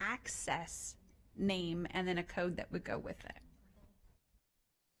an access name and then a code that would go with it.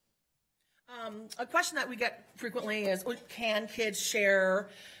 A question that we get frequently is, well, can kids share,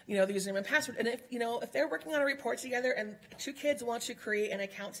 the username and password? And if they're working on a report together and two kids want to create an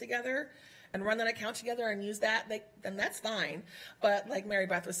account together and run that account together and use that, then that's fine. But like Mary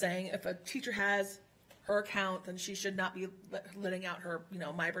Beth was saying, if a teacher has her account, then she should not be letting out her,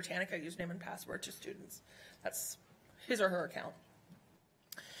 My Britannica username and password to students. That's his or her account.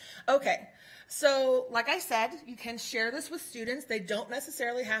 Okay. So, like I said, you can share this with students. They don't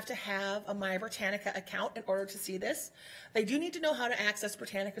necessarily have to have a My Britannica account in order to see this. They do need to know how to access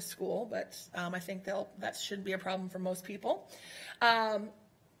Britannica School, but I think that shouldn't be a problem for most people.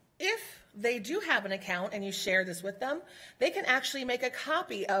 If they do have an account and you share this with them, they can actually make a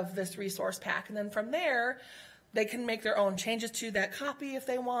copy of this resource pack, and then from there, they can make their own changes to that copy if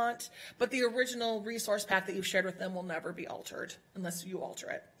they want, but the original resource pack that you've shared with them will never be altered unless you alter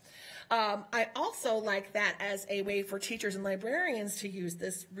it. I also like that as a way for teachers and librarians to use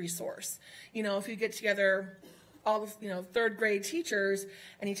this resource. If you get together all the, third grade teachers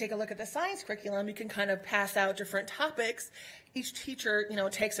and you take a look at the science curriculum, you can kind of pass out different topics. Each teacher,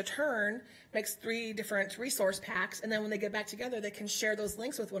 takes a turn, makes 3 different resource packs, and then when they get back together, they can share those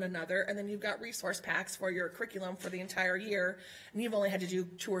links with one another, and then you've got resource packs for your curriculum for the entire year, and you've only had to do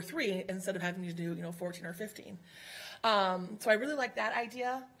 2 or 3 instead of having to do, 14 or 15. So I really like that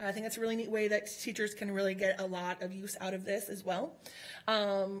idea. I think it's a really neat way that teachers can really get a lot of use out of this as well.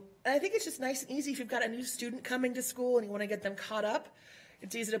 And I think it's just nice and easy if you've got a new student coming to school and you want to get them caught up.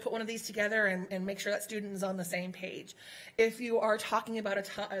 It's easy to put one of these together and make sure that student is on the same page. If you are talking about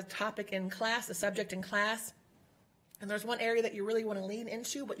a topic in class, a subject in class, and there's one area that you really want to lean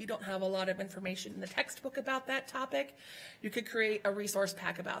into, but you don't have a lot of information in the textbook about that topic, you could create a resource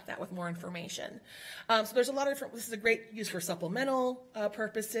pack about that with more information. So there's a lot of different, this is a great use for supplemental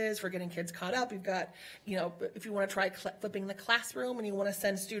purposes, for getting kids caught up. You've got, if you want to try flipping the classroom and you want to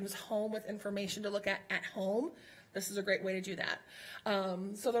send students home with information to look at home, this is a great way to do that.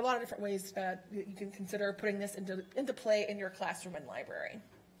 So there are a lot of different ways you can consider putting this into play in your classroom and library.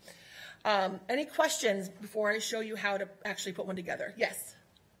 Any questions before I show you how to actually put one together? Yes?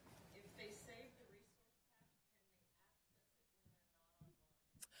 If they save the resource pack, can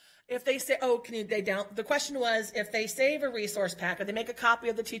they access it when they're not online? If they say, the question was, if they save a resource pack or they make a copy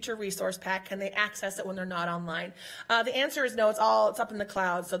of the teacher resource pack, can they access it when they're not online? The answer is no, it's up in the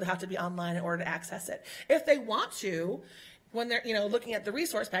cloud, so they have to be online in order to access it. If they want to, when they're looking at the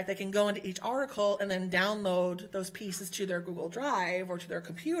resource pack, they can go into each article and then download those pieces to their Google Drive or to their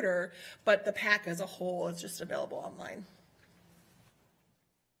computer, but the pack as a whole is just available online.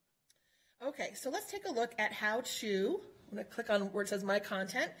 Okay, so let's take a look at how to, I'm going to click on where it says My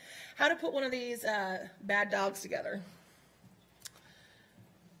Content, how to put one of these bad dogs together.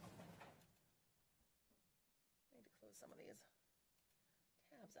 I need to close some of these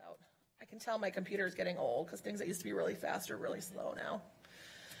tabs out. I can tell my computer is getting old because things that used to be really fast are really slow now.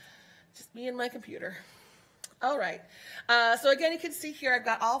 Just me and my computer. All right. So again, you can see here I've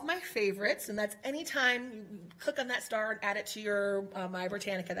got all of my favorites, and that's anytime you click on that star and add it to your My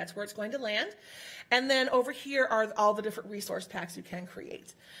Britannica, that's where it's going to land. And then over here are all the different resource packs you can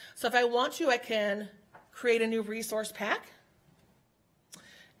create. So if I want to, I can create a new resource pack.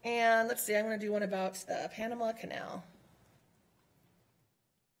 And let's see, I'm going to do one about the Panama Canal.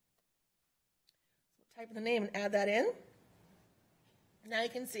 Type in the name and add that in. Now you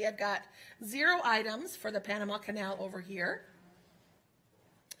can see I've got 0 items for the Panama Canal over here.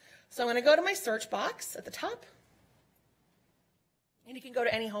 So I'm going to go to my search box at the top. And you can go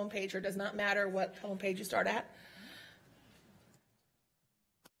to any home page, or it does not matter what home page you start at.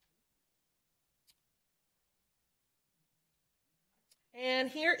 And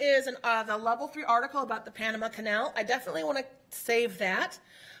here is the level 3 article about the Panama Canal. I definitely want to save that.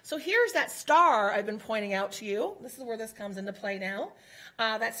 So here's that star I've been pointing out to you. This is where this comes into play now.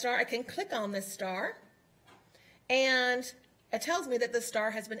 That star, I can click on this star, and it tells me that the star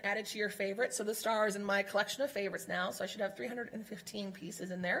has been added to your favorites. So the star is in my collection of favorites now, so I should have 315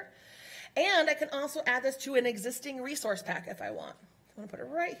 pieces in there. And I can also add this to an existing resource pack if I want. I'm going to put it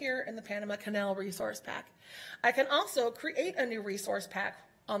right here in the Panama Canal resource pack. I can also create a new resource pack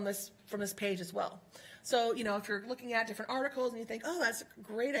on this from this page as well. So, you know, if you're looking at different articles and you think, oh, that's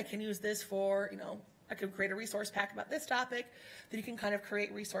great, I can use this for, you know, I could create a resource pack about this topic, then you can kind of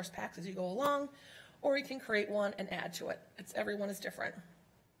create resource packs as you go along, or you can create one and add to it. Everyone is different.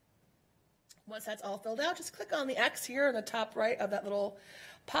 Once that's all filled out, just click on the X here in the top right of that little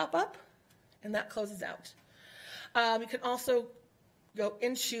pop-up, and that closes out. You can also go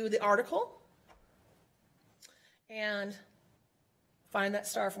into the article and find that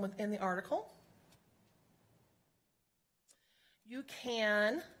star from within the article. You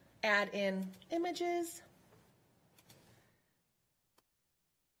can add in images.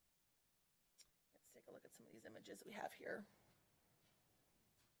 Let's take a look at some of these images that we have here.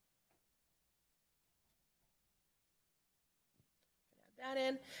 Add that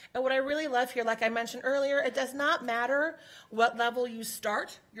in. And what I really love here, like I mentioned earlier, it does not matter what level you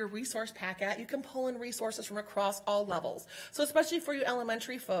start your resource pack at. You can pull in resources from across all levels. So especially for you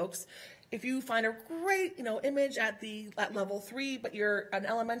elementary folks, if you find a great, you know, image at level 3, but you're an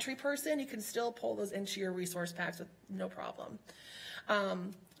elementary person, you can still pull those into your resource packs with no problem.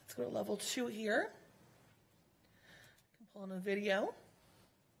 Let's go to level 2 here. You can pull in a video. I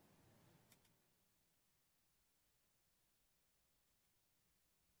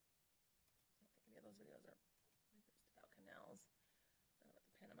don't think any of those videos are just about canals, not about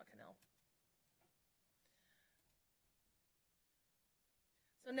the Panama Canal.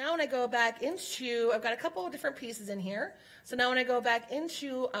 So now when I go back into, I've got a couple of different pieces in here. So now when I go back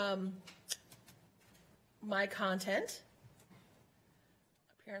into my content,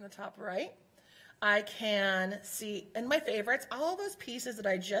 up here in the top right, I can see in my favorites all of those pieces that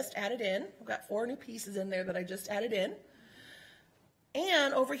I just added in. I've got 4 new pieces in there that I just added in.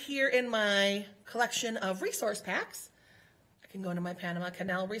 And over here in my collection of resource packs, I can go into my Panama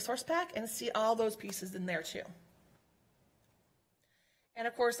Canal resource pack and see all those pieces in there too. And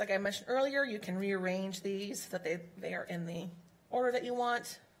of course, like I mentioned earlier, you can rearrange these so that they are in the order that you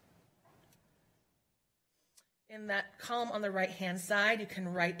want. In that column on the right-hand side, you can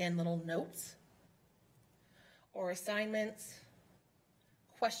write in little notes or assignments,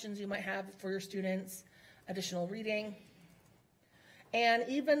 questions you might have for your students, additional reading. And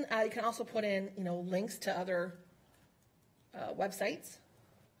even you can also put in, you know, links to other websites.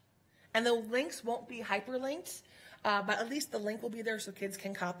 And the links won't be hyperlinked. But at least the link will be there so kids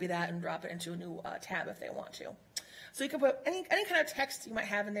can copy that and drop it into a new tab if they want to. So you can put any kind of text you might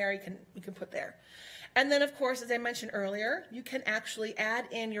have in there, you can put there. And then, of course, as I mentioned earlier, you can actually add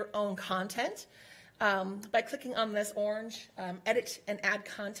in your own content by clicking on this orange Edit and Add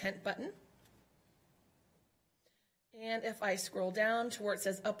Content button. And if I scroll down to where it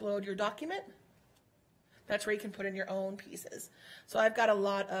says Upload Your Document, that's where you can put in your own pieces. So I've got a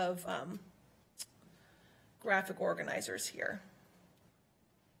lot of graphic organizers here.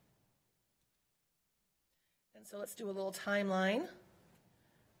 And so let's do a little timeline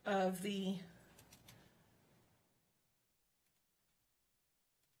of the,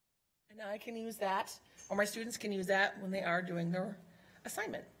 and now I can use that, or my students can use that when they are doing their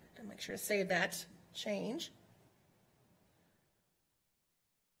assignment. And make sure to save that change.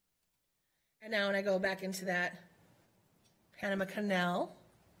 And now when I go back into that Panama Canal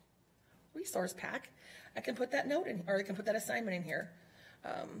resource pack, I can put that note in, or I can put that assignment in here.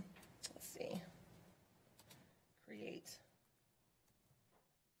 Let's see. Create.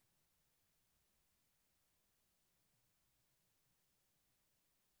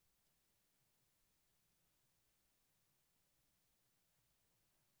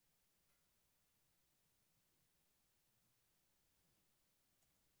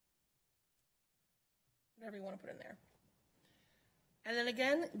 Whatever you want to put in there. And then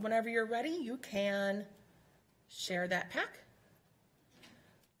again, whenever you're ready, you can share that pack.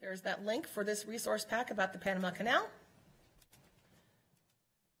 There's that link for this resource pack about the Panama Canal.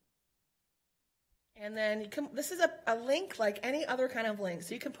 And then this is a link like any other kind of link.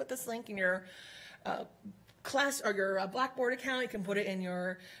 So you can put this link in your class or your Blackboard account. You can put it in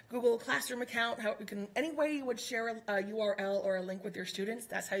your Google Classroom account. Any way you would share a URL or a link with your students,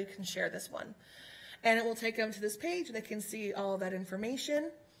 that's how you can share this one. And it will take them to this page and they can see all that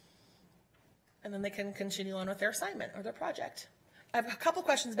information. And then they can continue on with their assignment or their project. I have a couple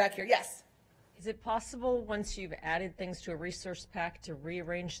questions back here. Yes? Is it possible, once you've added things to a resource pack, to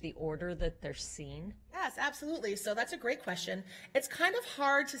rearrange the order that they're seen? Yes, absolutely. So that's a great question. It's kind of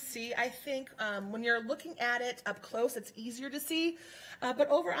hard to see. I think when you're looking at it up close, it's easier to see. But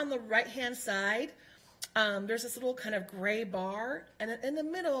over on the right-hand side, there's this little kind of gray bar. And in the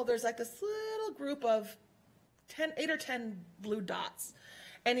middle, there's like this little group of 8 or 10 blue dots.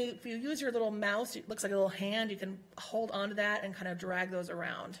 And if you use your little mouse, it looks like a little hand, you can hold onto that and kind of drag those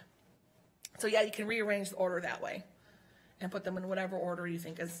around. So yeah, you can rearrange the order that way and put them in whatever order you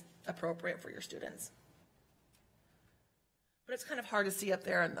think is appropriate for your students. But it's kind of hard to see up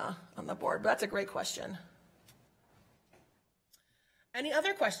there on the board, but that's a great question. Any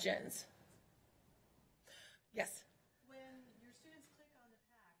other questions? Yes?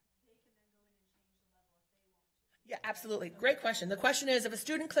 Yeah, absolutely. Great question. The question is, if a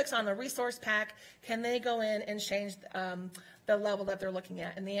student clicks on the resource pack, can they go in and change the level that they're looking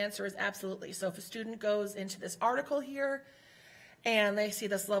at? And the answer is absolutely. So if a student goes into this article here and they see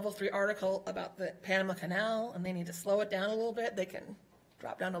this level 3 article about the Panama Canal and they need to slow it down a little bit, they can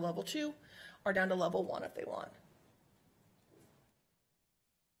drop down to level 2 or down to level 1 if they want.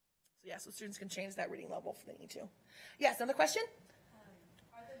 So yeah, so students can change that reading level if they need to. Yes, another question?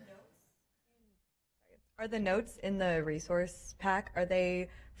 Are the notes in the resource pack, are they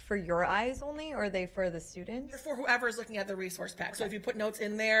for your eyes only, or are they for the students? They're for whoever is looking at the resource pack. Okay. So if you put notes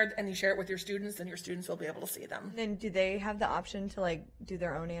in there and you share it with your students, then your students will be able to see them. And then do they have the option to like do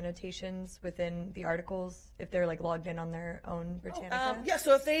their own annotations within the articles if they're like logged in on their own Britannica? Yeah,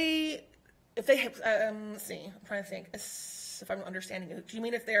 so if they have, let's see, I'm trying to think. If I'm understanding it, do you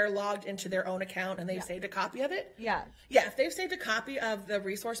mean if they're logged into their own account and they've saved a copy of it? Yeah. Yeah, if they've saved a copy of the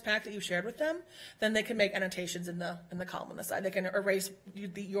resource pack that you shared with them, then they can make annotations in the column on the side. They can erase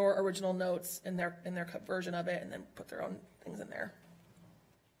your original notes in their version of it and then put their own things in there.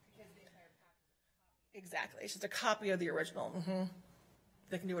 Exactly. It's just a copy of the original.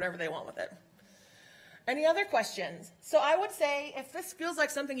 They can do whatever they want with it. Any other questions? So I would say if this feels like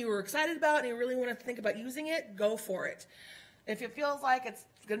something you were excited about and you really want to think about using it, go for it. If it feels like it's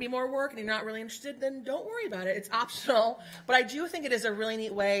going to be more work and you're not really interested, then don't worry about it. It's optional. But I do think it is a really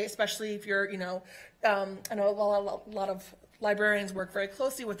neat way, especially if you're, I know a lot of librarians work very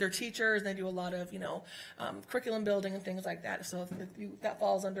closely with their teachers. And they do a lot of, curriculum building and things like that. So if that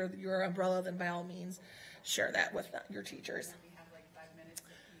falls under your umbrella, then by all means, share that with your teachers.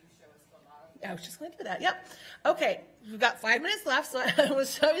 I was just going to do that. Yep. Okay. We've got 5 minutes left, so I will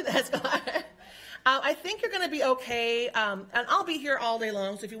show you the Escolar. I think you're going to be okay, and I'll be here all day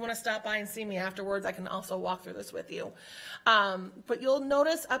long, so if you want to stop by and see me afterwards, I can also walk through this with you. But you'll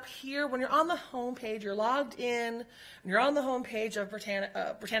notice up here, when you're on the home page, you're logged in, and you're on the home page of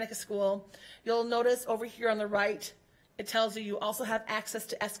Britannica School, you'll notice over here on the right, it tells you also have access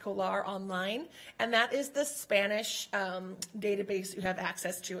to Escolar online, and that is the Spanish database you have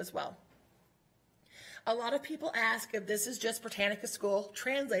access to as well. A lot of people ask if this is just Britannica School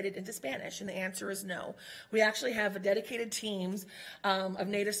translated into Spanish, and the answer is no. We actually have dedicated teams of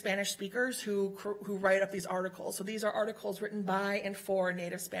native Spanish speakers who write up these articles. So these are articles written by and for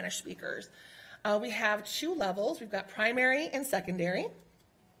native Spanish speakers. We have 2 levels. We've got primary and secondary.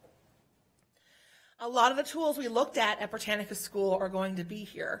 A lot of the tools we looked at Britannica School are going to be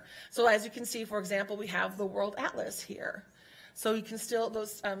here. So as you can see, for example, we have the World Atlas here. So you can still,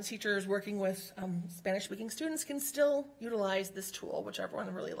 those teachers working with Spanish-speaking students can still utilize this tool, which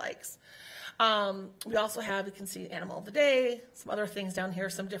everyone really likes. We also have, you can see Animal of the Day, some other things down here,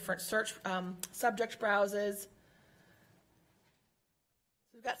 some different search subject browses.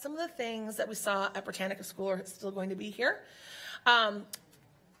 We've got some of the things that we saw at Britannica School are still going to be here.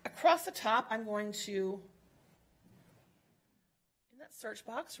 Across the top, I'm going to, in that search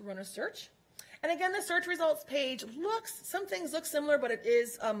box, run a search. And again, the search results page some things look similar, but it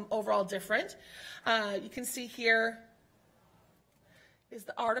is overall different. You can see here is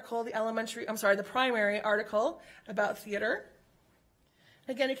the article, the primary article about theater.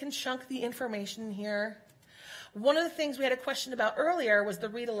 Again, you can chunk the information here. One of the things we had a question about earlier was the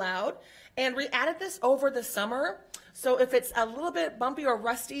read aloud, and we added this over the summer. So if it's a little bit bumpy or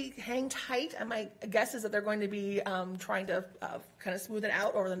rusty, hang tight. And my guess is that they're going to be trying to kind of smooth it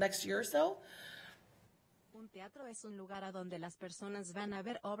out over the next year or so. Un teatro es un lugar a donde las personas van a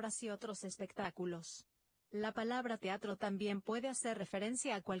ver obras y otros espectáculos. La palabra teatro también puede hacer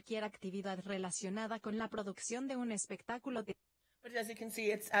referencia a cualquier actividad relacionada con la producción de un espectáculo. But as you can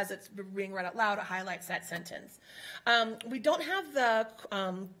see, as it's being read out loud, it highlights that sentence. We don't have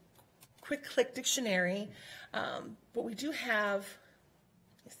the quick click dictionary, but we do have,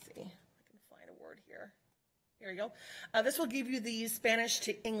 let's see, I can find a word here. Here you go. This will give you the Spanish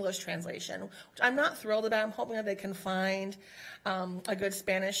to English translation, which I'm not thrilled about. I'm hoping that they can find a good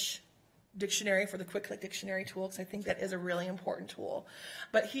Spanish dictionary for the quick click dictionary tool, because I think that is a really important tool.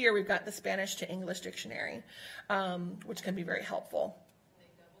 But here we've got the Spanish to English dictionary, which can be very helpful.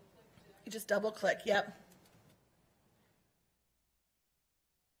 You just double click, yep.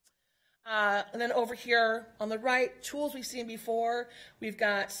 And then over here on the right, tools we've seen before, we've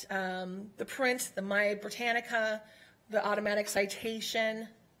got the print, the My Britannica, the automatic citation,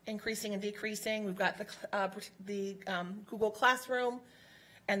 increasing and decreasing. We've got the Google Classroom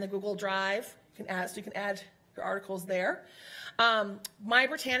and the Google Drive. You can add your articles there. My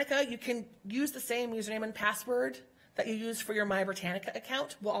Britannica, you can use the same username and password that you use for your My Britannica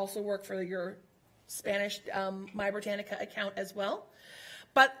account. Will also work for your Spanish My Britannica account as well.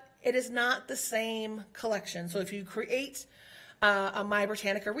 But it is not the same collection. So if you create a My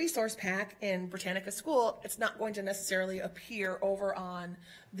Britannica resource pack in Britannica School, it's not going to necessarily appear over on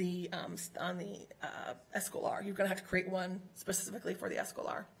the Escolar. You're going to have to create one specifically for the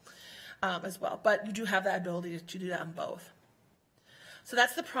Escolar as well. But you do have that ability to do that on both. So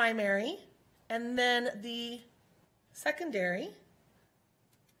that's the primary. And then the secondary.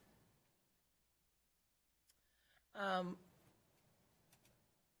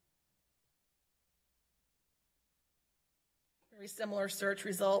 Very similar search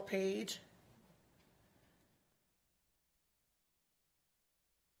result page.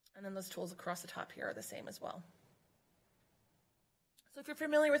 And then those tools across the top here are the same as well. So if you're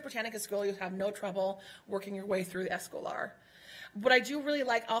familiar with Britannica School, you'll have no trouble working your way through the Escolar. What I do really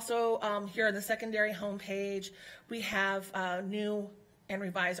like also here on the secondary homepage, we have a new and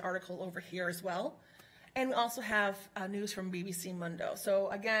revised article over here as well. And we also have news from BBC Mundo. So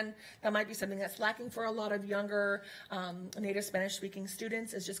again, that might be something that's lacking for a lot of younger native Spanish-speaking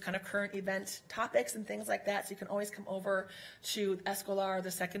students, is just kind of current event topics and things like that. So you can always come over to Escolar,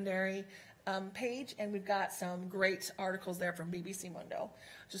 the secondary page, and we've got some great articles there from BBC Mundo,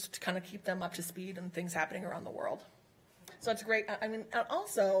 just to kind of keep them up to speed on things happening around the world. So it's great. I mean,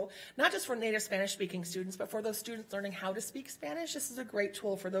 also, not just for native Spanish-speaking students, but for those students learning how to speak Spanish, this is a great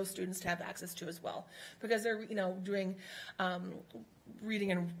tool for those students to have access to as well, because they're, doing reading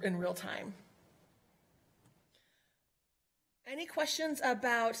in real time. Any questions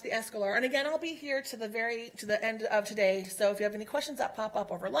about the Escolar? And again, I'll be here to the end of today. So if you have any questions that pop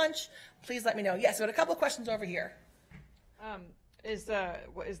up over lunch, please let me know. Yes, we had a couple of questions over here. Is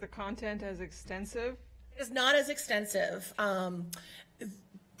the content as extensive? It's not as extensive. From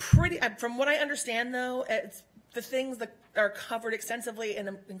what I understand, though, it's the things that are covered extensively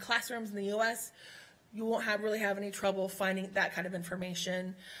in classrooms in the U.S., you won't really have any trouble finding that kind of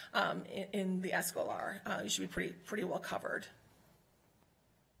information in the Escolar. You should be pretty well covered.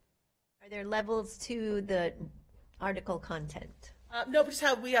 Are there levels to the article content? No, just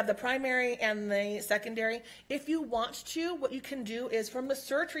how we have the primary and the secondary. If you want to, what you can do is from the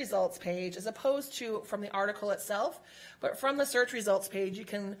search results page, as opposed to from the article itself, but from the search results page, you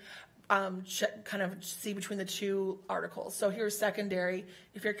can kind of see between the two articles. So here's secondary.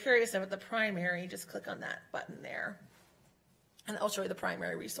 If you're curious about the primary, just click on that button there, and I'll show you the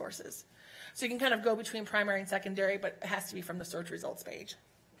primary resources. So you can kind of go between primary and secondary, but it has to be from the search results page.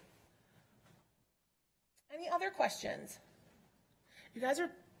 Any other questions? You guys are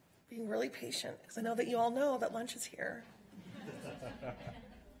being really patient, because I know that you all know that lunch is here.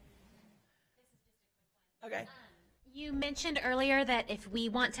 Okay. You mentioned earlier that if we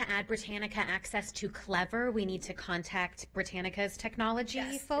want to add Britannica access to Clever, we need to contact Britannica's technology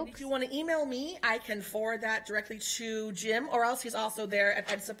folks. And if you want to email me, I can forward that directly to Jim, or else he's also there at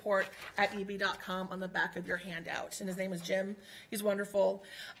edsupport@eb.com on the back of your handout. And his name is Jim. He's wonderful.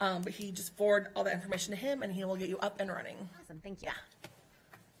 But he just forward all that information to him, and he will get you up and running. Awesome. Thank you. Yeah.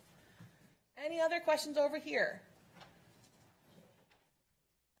 Any other questions over here?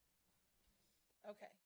 Okay.